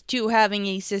advantages to having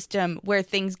a system where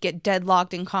things get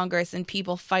deadlocked in Congress and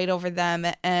people fight over them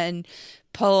and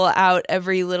pull out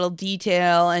every little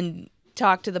detail and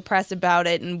talk to the press about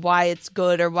it and why it's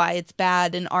good or why it's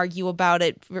bad and argue about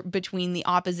it between the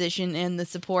opposition and the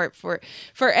support for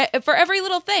every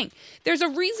little thing. There's a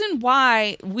reason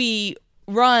why we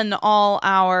run all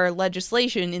our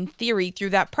legislation in theory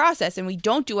through that process, and we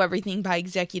don't do everything by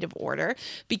executive order,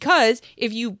 because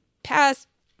if you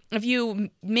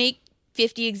make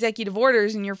 50 executive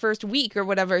orders in your first week or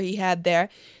whatever he had there,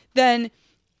 then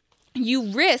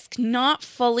you risk not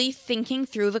fully thinking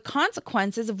through the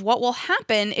consequences of what will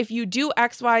happen if you do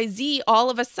X, Y, Z all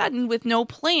of a sudden with no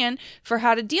plan for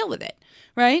how to deal with it,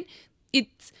 right?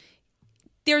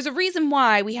 There's a reason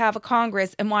why we have a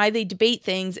Congress and why they debate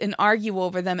things and argue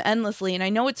over them endlessly. And I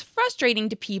know it's frustrating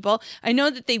to people. I know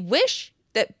that they wish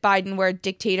that Biden were a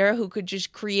dictator who could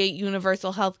just create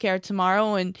universal health care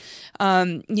tomorrow and,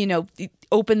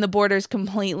 open the borders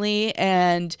completely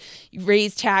and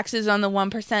raise taxes on the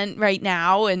 1% right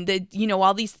now. And,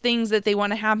 all these things that they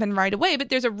want to happen right away. But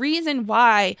there's a reason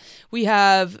why we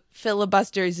have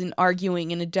filibusters and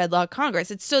arguing in a deadlocked Congress.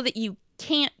 It's so that you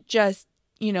can't just,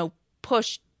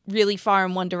 push really far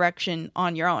in one direction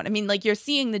on your own. I mean, you're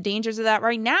seeing the dangers of that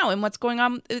right now and what's going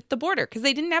on at the border because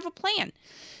they didn't have a plan.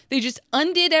 They just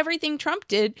undid everything Trump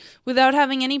did without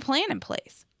having any plan in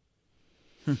place.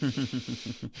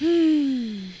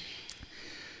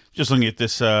 Just looking at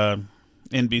this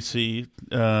NBC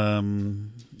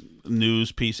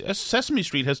news piece. Sesame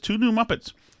Street has 2 new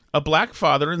Muppets, a black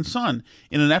father and son,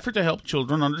 in an effort to help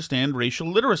children understand racial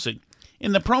literacy.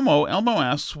 In the promo, Elmo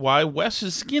asks why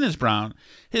Wes's skin is brown.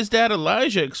 His dad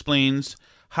Elijah explains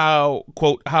how,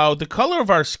 quote, how the color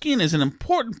of our skin is an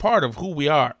important part of who we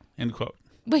are, end quote.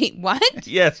 Wait, what?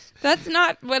 Yes. That's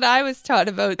not what I was taught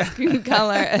about skin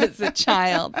color as a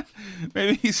child.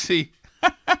 Maybe see.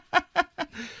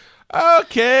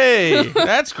 Okay,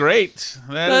 that's great.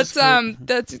 That's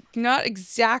not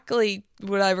exactly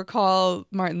what I recall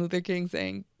Martin Luther King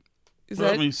saying.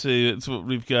 Let me see. It's what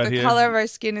we've got the here. The color of our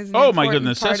skin is an my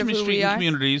goodness. part Sesame of who Street we and are.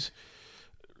 communities.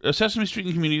 Sesame Street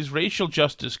and communities, racial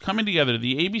justice coming together.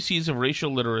 The ABCs of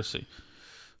racial literacy.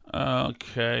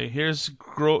 Okay, here's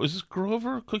is this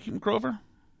Grover? Cookie Grover?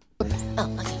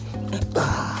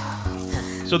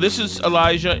 So this is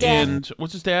Elijah and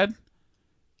what's his dad?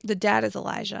 The dad is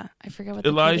Elijah. I forget what the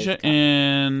Elijah kid is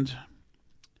and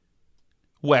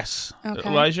Wes. Okay.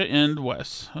 Elijah and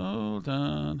Wes. Hold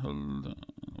on.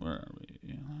 Where are we?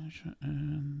 Elijah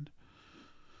and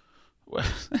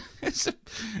Wes.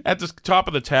 At the top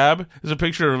of the tab is a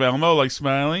picture of Elmo like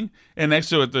smiling, and next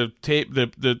to it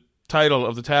the title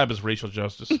of the tab is racial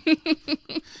justice.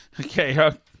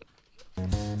 Okay.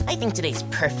 I think today's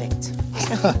perfect.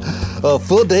 A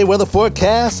full day weather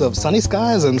forecast of sunny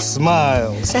skies and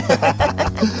smiles. Here's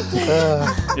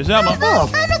Elmo.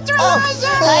 Hi, Mr. Elijah.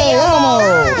 Hey, Elmo.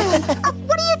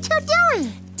 What are you two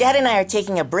doing? Dad and I are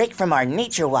taking a break from our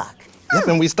nature walk. Yep,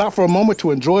 and we stop for a moment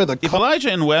to enjoy the... If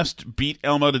Elijah and West beat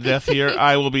Elmo to death here,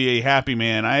 I will be a happy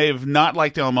man. I have not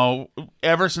liked Elmo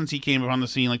ever since he came on the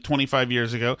scene like 25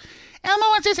 years ago. Elmo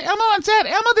wants this, Elmo wants that,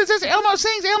 Elmo does this, Elmo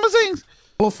sings, Elmo sings.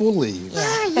 Colorful leaves.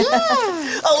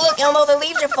 Yeah. Oh, look, Elmo, the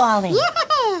leaves are falling.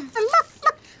 Yeah, look.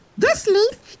 This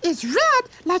leaf is red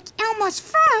like Elmo's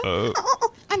fur.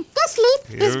 And this leaf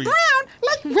is brown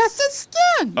like Wes's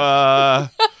skin.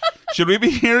 Should we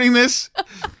be hearing this?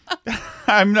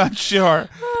 I'm not sure.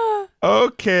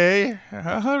 Okay.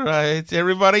 All right.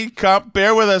 Everybody,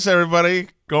 bear with us, everybody.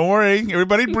 Don't worry.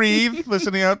 Everybody breathe,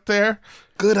 listening out there.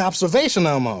 Good observation,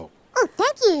 Elmo. Oh,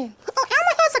 thank you. Oh,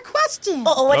 Elmo has a question.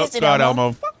 What is it, God, Elmo?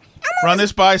 Elmo. Run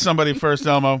this by somebody first,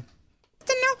 Elmo.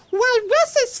 To know why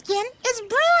Wes's skin is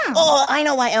brown. Oh, I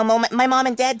know why, Elmo. My mom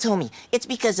and Dad told me. It's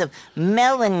because of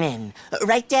melanin.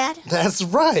 Right, Dad? That's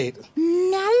right.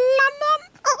 Melanin?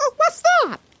 What's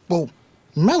that? Well,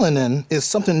 melanin is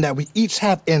something that we each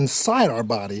have inside our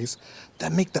bodies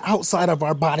that make the outside of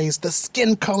our bodies the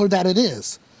skin color that it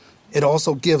is. It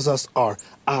also gives us our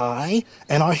eye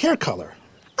and our hair color.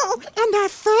 Oh, and our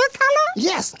fur color?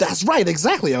 Yes, that's right.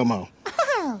 Exactly, Elmo.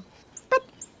 Oh, but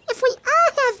if we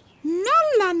all have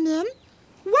melanin,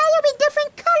 why are we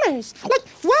different colors? Like,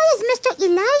 why is Mr.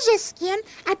 Elijah's skin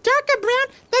a darker brown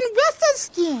than Wes's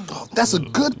skin? Oh, that's a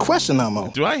good question, Elmo.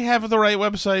 Do I have the right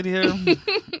website here?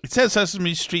 It says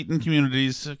Sesame Street and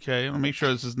Communities. Okay, I'll make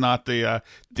sure this is not the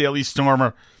Daily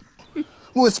Stormer.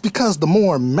 Well, it's because the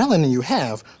more melanin you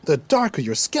have, the darker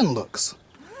your skin looks.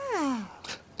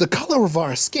 The color of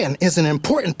our skin is an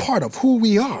important part of who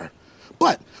we are.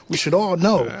 But we should all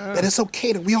know that it's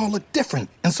okay that we all look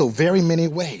different in so very many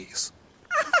ways.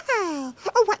 Oh,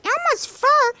 well, Elmo's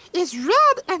fur is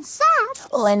red and soft.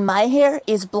 Oh, and my hair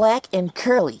is black and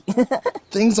curly.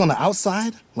 Things on the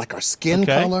outside, like our skin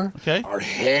color, our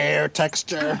hair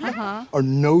texture, our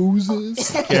noses.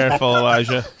 Careful,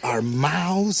 Elijah. Our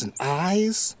mouths and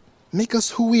eyes make us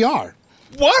who we are.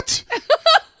 What?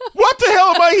 What the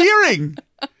hell am I hearing?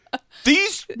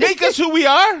 These make us who we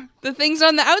are? The things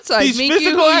on the outside These make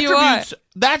physical you who you are. attributes,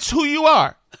 that's who you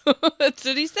are. That's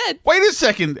what he said. Wait a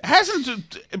second.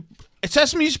 Hasn't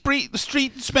Sesame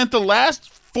Street spent the last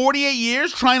 48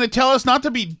 years trying to tell us not to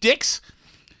be dicks?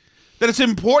 That it's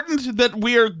important that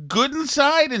we are good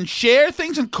inside and share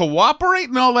things and cooperate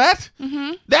and all that?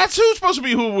 Mm-hmm. That's who's supposed to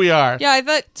be who we are. Yeah, I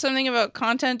thought something about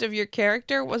content of your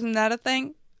character. Wasn't that a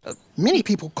thing? Many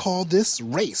people call this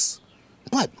race.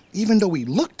 But even though we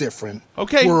look different,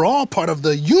 okay, we're all part of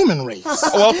the human race.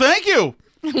 Well, thank you.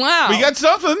 Wow. We got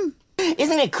something.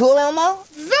 Isn't it cool, Elmo?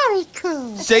 Very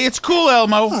cool. Say it's cool,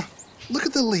 Elmo. Look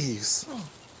at the leaves.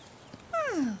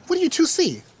 What do you two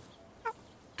see?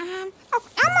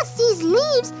 Elmo sees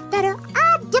leaves that are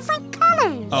all different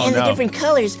colors. And the different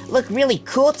colors look really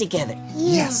cool together.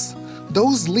 Yes.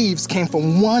 Those leaves came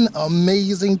from one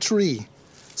amazing tree.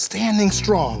 Standing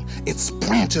strong, its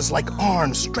branches like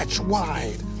arms stretch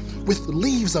wide, with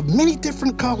leaves of many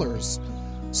different colors,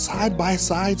 side by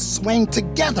side swaying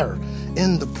together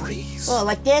in the breeze. Oh,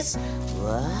 like this?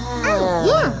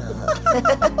 Wow.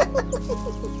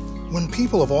 When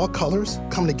people of all colors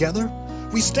come together,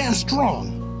 we stand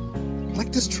strong,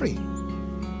 like this tree.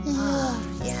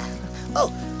 Yeah.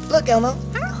 Oh, look, Elmo.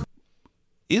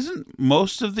 Isn't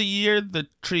most of the year the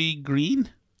tree green?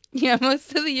 Yeah,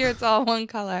 most of the year it's all one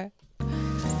color.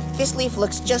 This leaf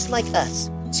looks just like us.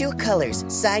 Two colors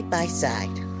side by side.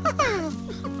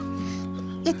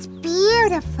 It's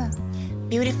beautiful.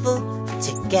 beautiful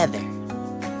together.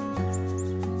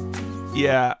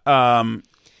 Yeah,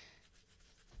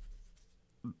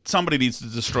 somebody needs to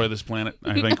destroy this planet,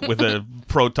 I think, with a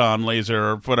proton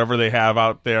laser or whatever they have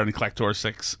out there in Collector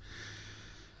 6.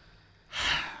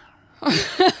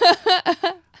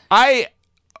 I,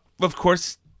 of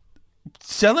course,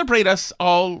 celebrate us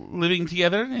all living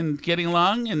together and getting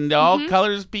along and all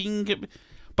colors being...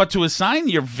 But to assign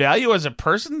your value as a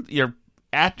person, your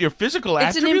physical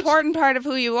attributes... It's an important part of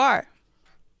who you are.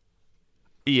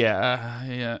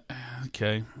 Yeah,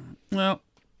 okay. Well,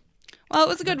 it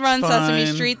was a good run, Sesame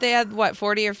Street. They had,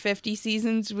 40 or 50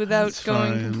 seasons without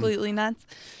going completely nuts.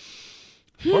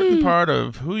 Important part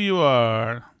of who you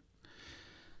are.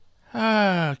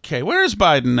 Okay, where's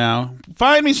Biden now?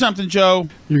 Find me something, Joe.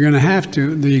 You're going to have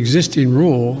to, the existing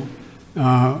rule,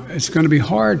 it's going to be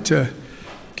hard to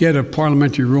get a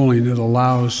parliamentary ruling that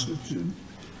allows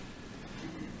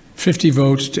 50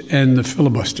 votes to end the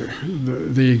filibuster,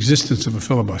 the existence of a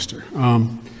filibuster.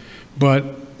 But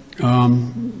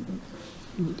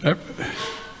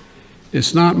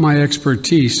it's not my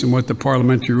expertise in what the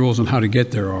parliamentary rules and how to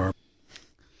get there are.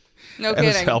 No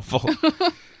kidding. That's helpful.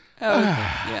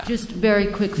 Yeah. Just very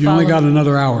quick You only got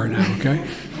another hour now, okay?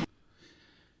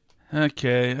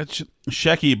 Okay, that's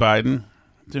Shecky Biden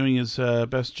doing his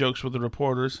best jokes with the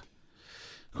reporters.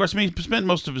 Of course, he spent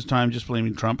most of his time just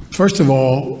blaming Trump. First of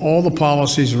all the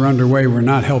policies that are underway were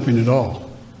not helping at all.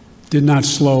 Did not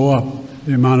slow up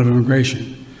the amount of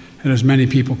immigration and as many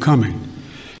people coming.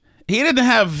 He didn't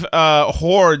have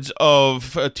hordes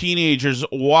of teenagers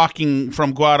walking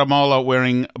from Guatemala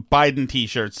wearing Biden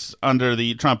T-shirts under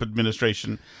the Trump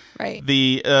administration. Right.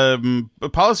 The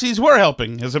policies were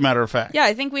helping, as a matter of fact. Yeah,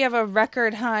 I think we have a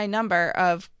record high number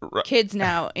of kids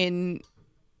now in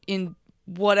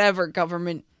whatever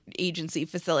government agency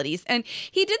facilities. And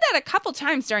he did that a couple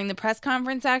times during the press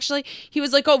conference, actually. He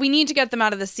was like, we need to get them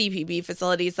out of the CPB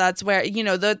facilities. That's where,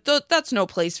 that's no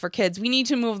place for kids. We need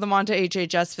to move them onto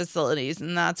HHS facilities.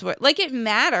 And that's where, it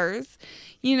matters,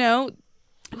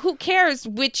 who cares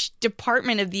which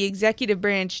department of the executive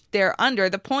branch they're under?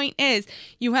 The point is,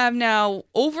 you have now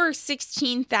over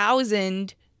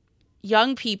 16,000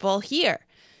 young people here.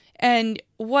 And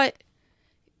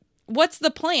what's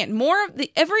the plan?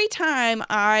 Every time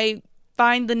I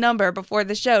find the number before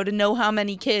the show to know how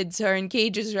many kids are in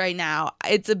cages right now,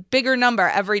 it's a bigger number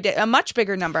every day, a much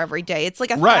bigger number every day. It's like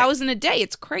 1,000 a day.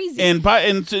 It's crazy.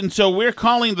 And so we're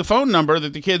calling the phone number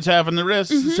that the kids have on the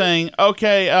wrist, saying,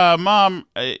 "Okay, Mom,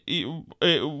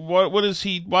 what is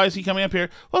he? Why is he coming up here?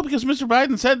 Well, because Mr.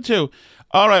 Biden said to.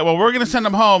 All right, well, we're going to send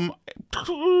him home.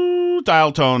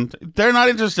 Dial tone. They're not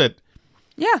interested.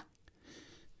 Yeah.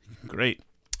 Great.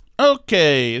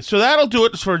 Okay, so that'll do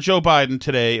it for Joe Biden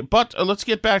today. But let's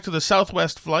get back to the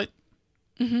Southwest flight.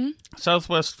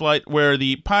 Southwest flight, where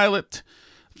the pilot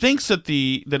thinks that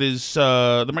the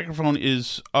microphone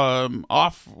is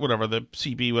off, whatever, the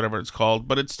CB, whatever it's called,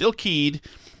 but it's still keyed,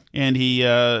 and he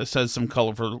says some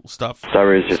colorful stuff.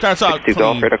 Sorry, just starts out clean.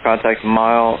 Golf radar contact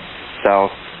mile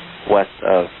southwest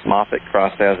of Moffett,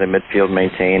 cross San Jose midfield,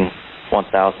 maintain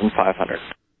 1,500.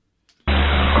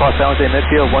 Cross San Jose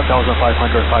midfield,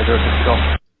 1,500, 5060 Golf.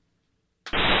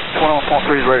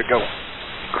 21.3 is ready to go.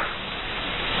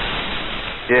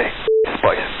 Yeah,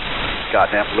 spice.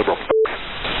 Goddamn liberal.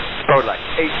 Probably like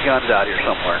 8 guns out here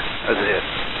somewhere, as it is.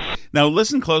 Now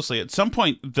listen closely. At some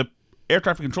point, the air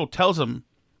traffic control tells him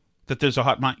that there's a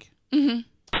hot mic. Weirdos.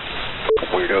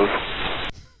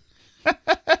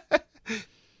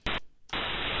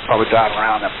 Probably driving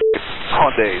around them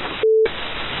Hyundais.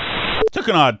 Took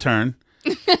an odd turn.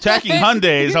 Attacking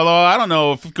Hyundais, although I don't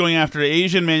know if going after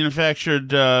Asian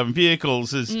manufactured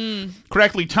vehicles is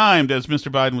correctly timed, as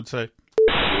Mr. Biden would say.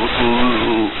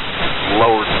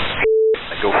 Lower.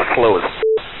 Go slow as.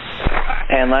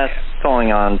 And last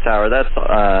calling on tower, that's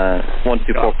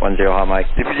 12440 hot mic.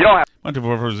 If you don't have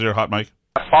 12440 hot mic.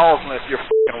 balls unless you're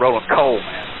fucking rolling coal,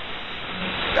 man.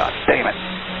 God damn it.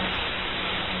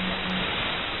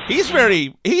 He's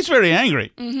very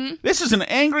angry. This is an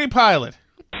angry pilot.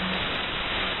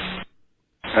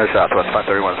 Southwest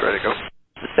 531 is ready to go.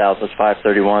 Southwest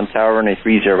 531, tower runway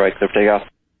 30 right, clear for takeoff.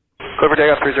 Clear for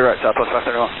takeoff, 30 right, Southwest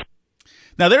 531.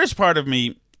 Now, there's part of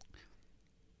me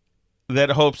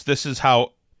that hopes this is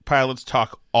how pilots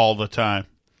talk all the time.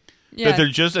 Yeah. That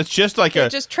it's just like they're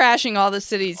just trashing all the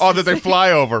cities. Oh, that they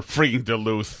fly over. Freaking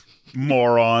Duluth.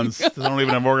 Morons. They don't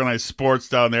even have organized sports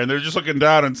down there. And they're just looking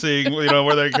down and seeing,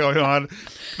 where they're going on.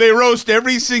 They roast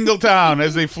every single town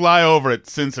as they fly over it.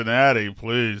 Cincinnati,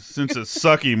 please.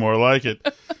 Cincinnati, more like it.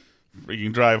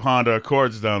 Freaking drive Honda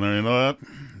Accords down there, you know that?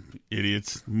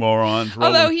 Idiots, morons.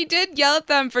 Rolling. Although he did yell at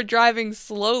them for driving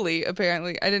slowly,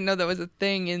 apparently. I didn't know that was a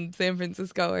thing in San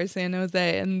Francisco or San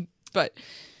Jose. But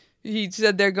he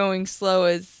said they're going slow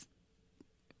as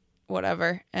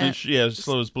whatever. And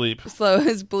slow as bleep. Slow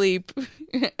as bleep.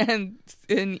 and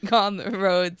on the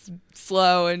roads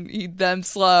slow and them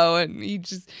slow. And he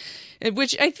just...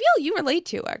 Which I feel you relate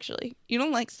to, actually. You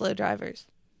don't like slow drivers.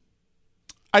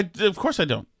 Of course I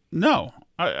don't. No.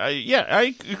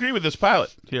 I agree with this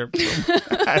pilot here.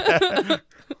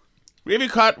 Were you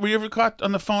ever caught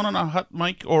on the phone on a hot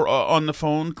mic or on the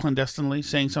phone clandestinely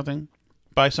saying something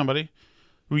by somebody?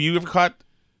 Were you ever caught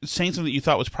saying something that you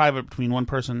thought was private between one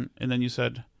person and then you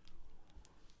said?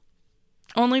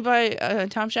 Only by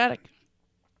Tom Shattuck.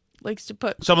 Likes to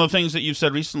put some of the things that you've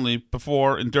said recently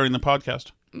before and during the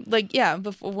podcast.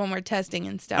 Before when we're testing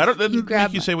and stuff. I didn't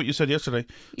make you say what you said yesterday.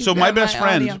 So my best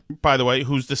friend, audio. by the way,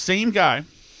 who's the same guy,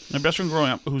 my best friend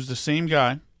growing up, who's the same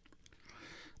guy,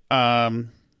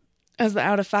 as the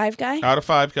Out of Five guy? Out of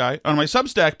Five guy. On my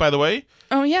Substack, by the way.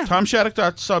 Oh, yeah.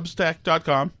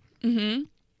 TomShattuck.substack.com. Mm-hmm.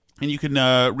 And you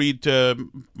can read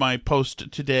my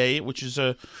post today, which is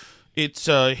it's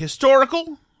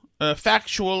historical,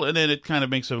 factual, and then it kind of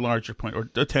makes a larger point, or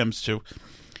attempts to.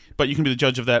 But you can be the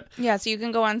judge of that. Yeah, so you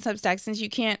can go on Substack since you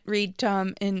can't read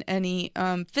Tom in any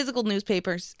physical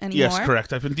newspapers anymore. Yes,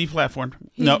 correct. I've been deplatformed.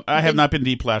 No, I have not been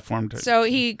deplatformed. So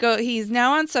he's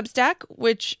now on Substack,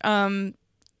 which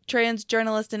trans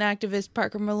journalist and activist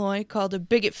Parker Malloy called a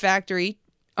bigot factory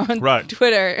on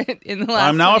Twitter in the last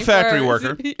I'm now a 24 factory hours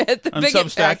worker at the on bigot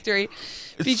Substack. factory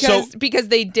because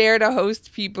they dare to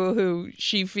host people who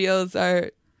she feels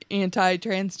are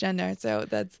anti-transgender. So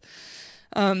that's...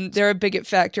 they're a bigot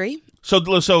factory. So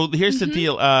here's the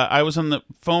deal. I was on the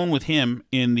phone with him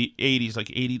in the 80s,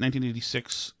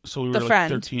 1986. So we were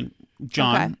 13.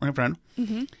 John, my friend.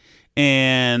 Mm-hmm.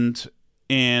 And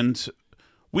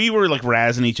we were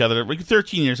razzing each other,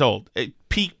 13 years old.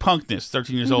 Peak punkness,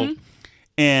 13 years old.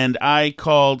 And I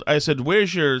said,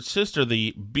 "Where's your sister,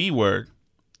 the B word?"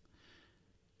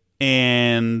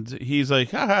 And he's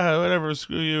like, "Ha ha, whatever,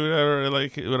 screw you, whatever,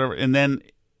 whatever." And then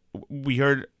we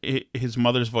heard his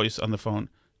mother's voice on the phone.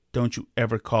 "Don't you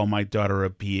ever call my daughter a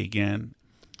B again."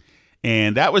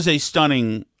 And that was a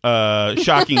stunning,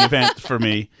 shocking event for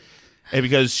me.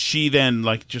 Because she then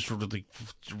just really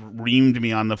reamed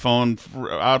me on the phone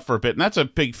out for a bit. And that's a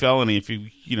big felony if you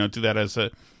do that as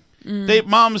a...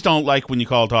 moms don't like when you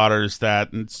call daughters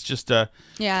that. And it's just...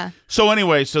 yeah. So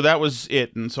anyway, so that was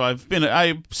it. And so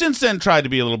I since then tried to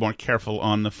be a little more careful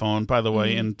on the phone, by the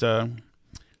way. And...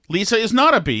 Lisa is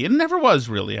not a B. It never was,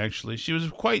 really, actually. She was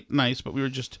quite nice, but we were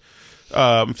just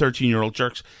 13-year-old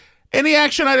jerks. Any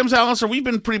action items, Alice? Or we've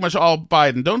been pretty much all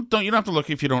Biden. You don't have to look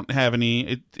if you don't have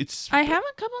any. I have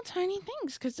a couple tiny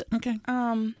things because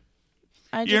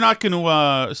you're not going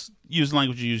to use the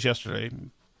language you used yesterday.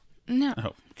 No.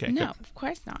 Oh, okay. No, good. of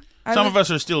course not. Some of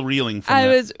us are still reeling from that. I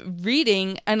was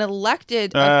reading an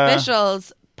elected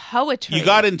official's poetry. You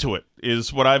got into it,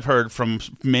 is what I've heard from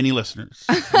many listeners.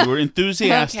 You were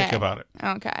enthusiastic about it.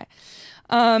 Okay.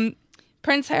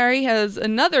 Prince Harry has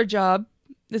another job.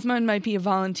 This one might be a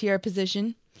volunteer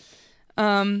position.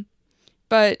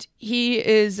 But he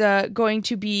is going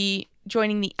to be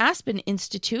joining the Aspen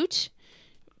Institute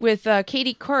with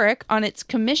Katie Couric on its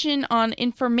Commission on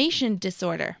Information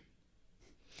Disorder.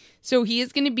 So he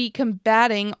is going to be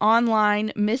combating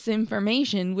online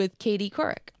misinformation with Katie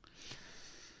Couric.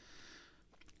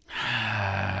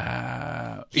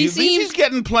 He's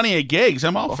getting plenty of gigs.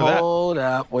 I'm all for that. Hold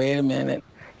up. Wait a minute.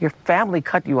 Your family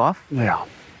cut you off? Yeah.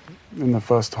 In the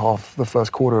first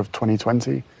quarter of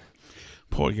 2020.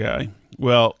 Poor guy.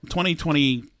 Well,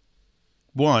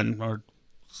 2021 or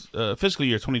fiscal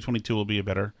year 2022 will be a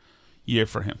better year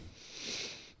for him.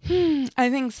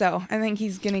 I think so. I think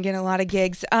he's going to get a lot of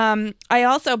gigs.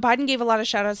 Biden gave a lot of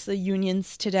shout outs to the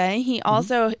unions today. He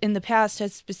also, in the past,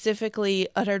 has specifically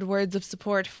uttered words of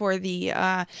support for the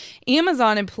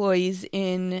Amazon employees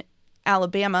in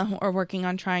Alabama who are working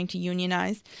on trying to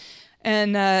unionize.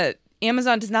 And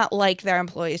Amazon does not like their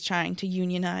employees trying to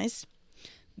unionize.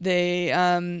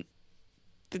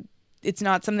 It's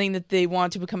not something that they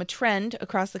want to become a trend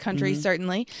across the country,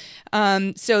 certainly.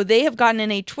 So they have gotten in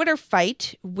a Twitter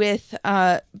fight with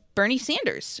Bernie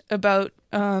Sanders about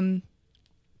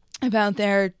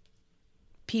their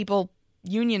people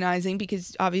unionizing,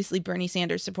 because obviously Bernie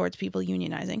Sanders supports people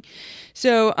unionizing.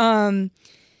 So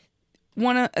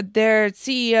one of their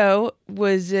CEO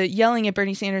was yelling at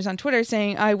Bernie Sanders on Twitter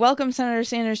saying, "I welcome Senator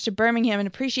Sanders to Birmingham and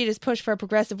appreciate his push for a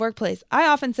progressive workplace. I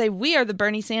often say we are the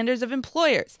Bernie Sanders of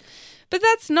employers. But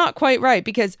that's not quite right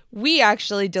because we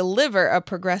actually deliver a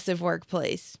progressive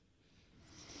workplace."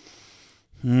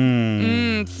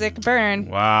 Sick burn.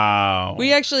 Wow.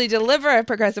 We actually deliver a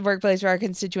progressive workplace for our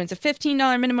constituents. A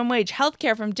 $15 minimum wage,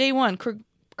 healthcare from day one,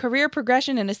 career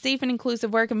progression, and a safe and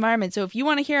inclusive work environment. So if you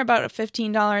want to hear about a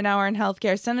 $15 an hour in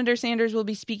healthcare, Senator Sanders will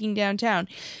be speaking downtown.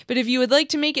 But if you would like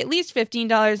to make at least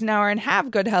 $15 an hour and have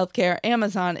good healthcare,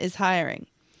 Amazon is hiring.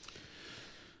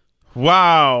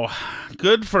 Wow.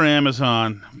 Good for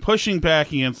Amazon. Pushing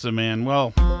back against the man.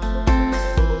 Well,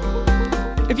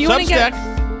 if you want to get...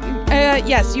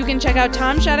 yes, you can check out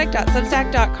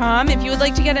tomshattuck.substack.com. If you would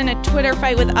like to get in a Twitter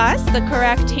fight with us, the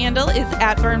correct handle is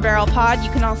 @BurnBarrelPod.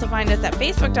 You can also find us at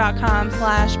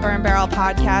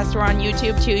Facebook.com/BurnBarrelPodcast. We're on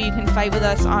YouTube, too. You can fight with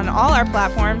us on all our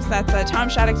platforms. That's Tom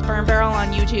Shattuck's Burn Barrel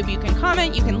on YouTube. You can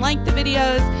comment. You can like the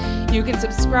videos. You can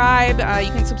subscribe.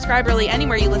 You can subscribe really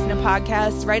anywhere you listen to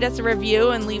podcasts. Write us a review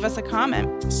and leave us a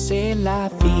comment. C'est la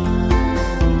vie.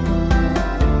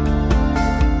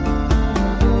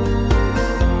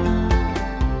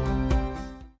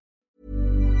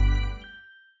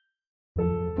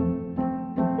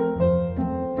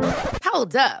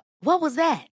 Hold up. What was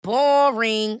that?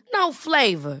 Boring. No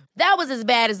flavor. That was as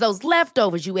bad as those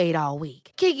leftovers you ate all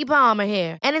week. Keke Palmer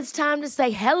here, and it's time to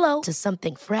say hello to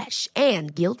something fresh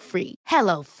and guilt-free.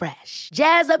 Hello Fresh.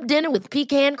 Jazz up dinner with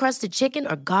pecan-crusted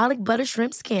chicken or garlic butter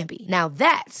shrimp scampi. Now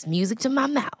that's music to my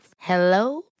mouth.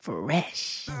 Hello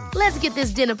Fresh. Let's get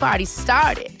this dinner party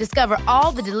started. Discover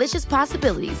all the delicious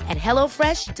possibilities at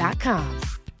HelloFresh.com.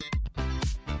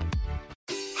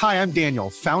 Hi, I'm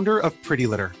Daniel, founder of Pretty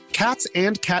Litter. Cats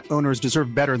and cat owners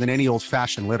deserve better than any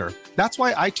old-fashioned litter. That's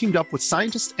why I teamed up with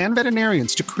scientists and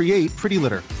veterinarians to create Pretty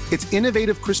Litter. Its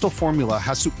innovative crystal formula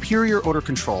has superior odor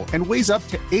control and weighs up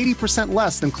to 80%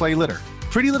 less than clay litter.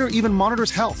 Pretty Litter even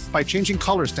monitors health by changing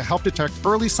colors to help detect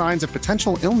early signs of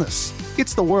potential illness.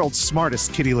 It's the world's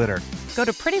smartest kitty litter. Go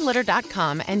to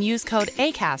prettylitter.com and use code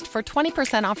ACAST for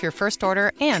 20% off your first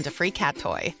order and a free cat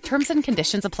toy. Terms and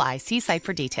conditions apply. See site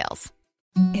for details.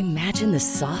 Imagine the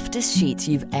softest sheets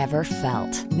you've ever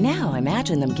felt. Now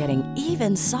imagine them getting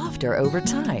even softer over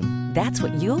time. That's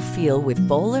what you'll feel with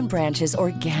Boll & Branch's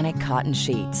organic cotton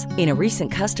sheets. In a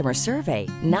recent customer survey,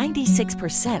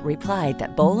 96% replied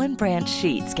that Boll & Branch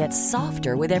sheets get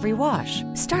softer with every wash.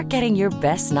 Start getting your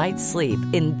best night's sleep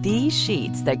in these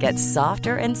sheets that get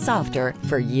softer and softer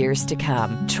for years to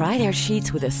come. Try their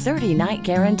sheets with a 30-night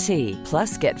guarantee.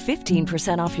 Plus, get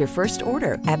 15% off your first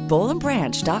order at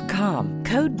bollandbranch.com.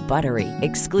 Code BUTTERY.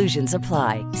 Exclusions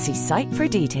apply. See site for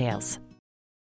details.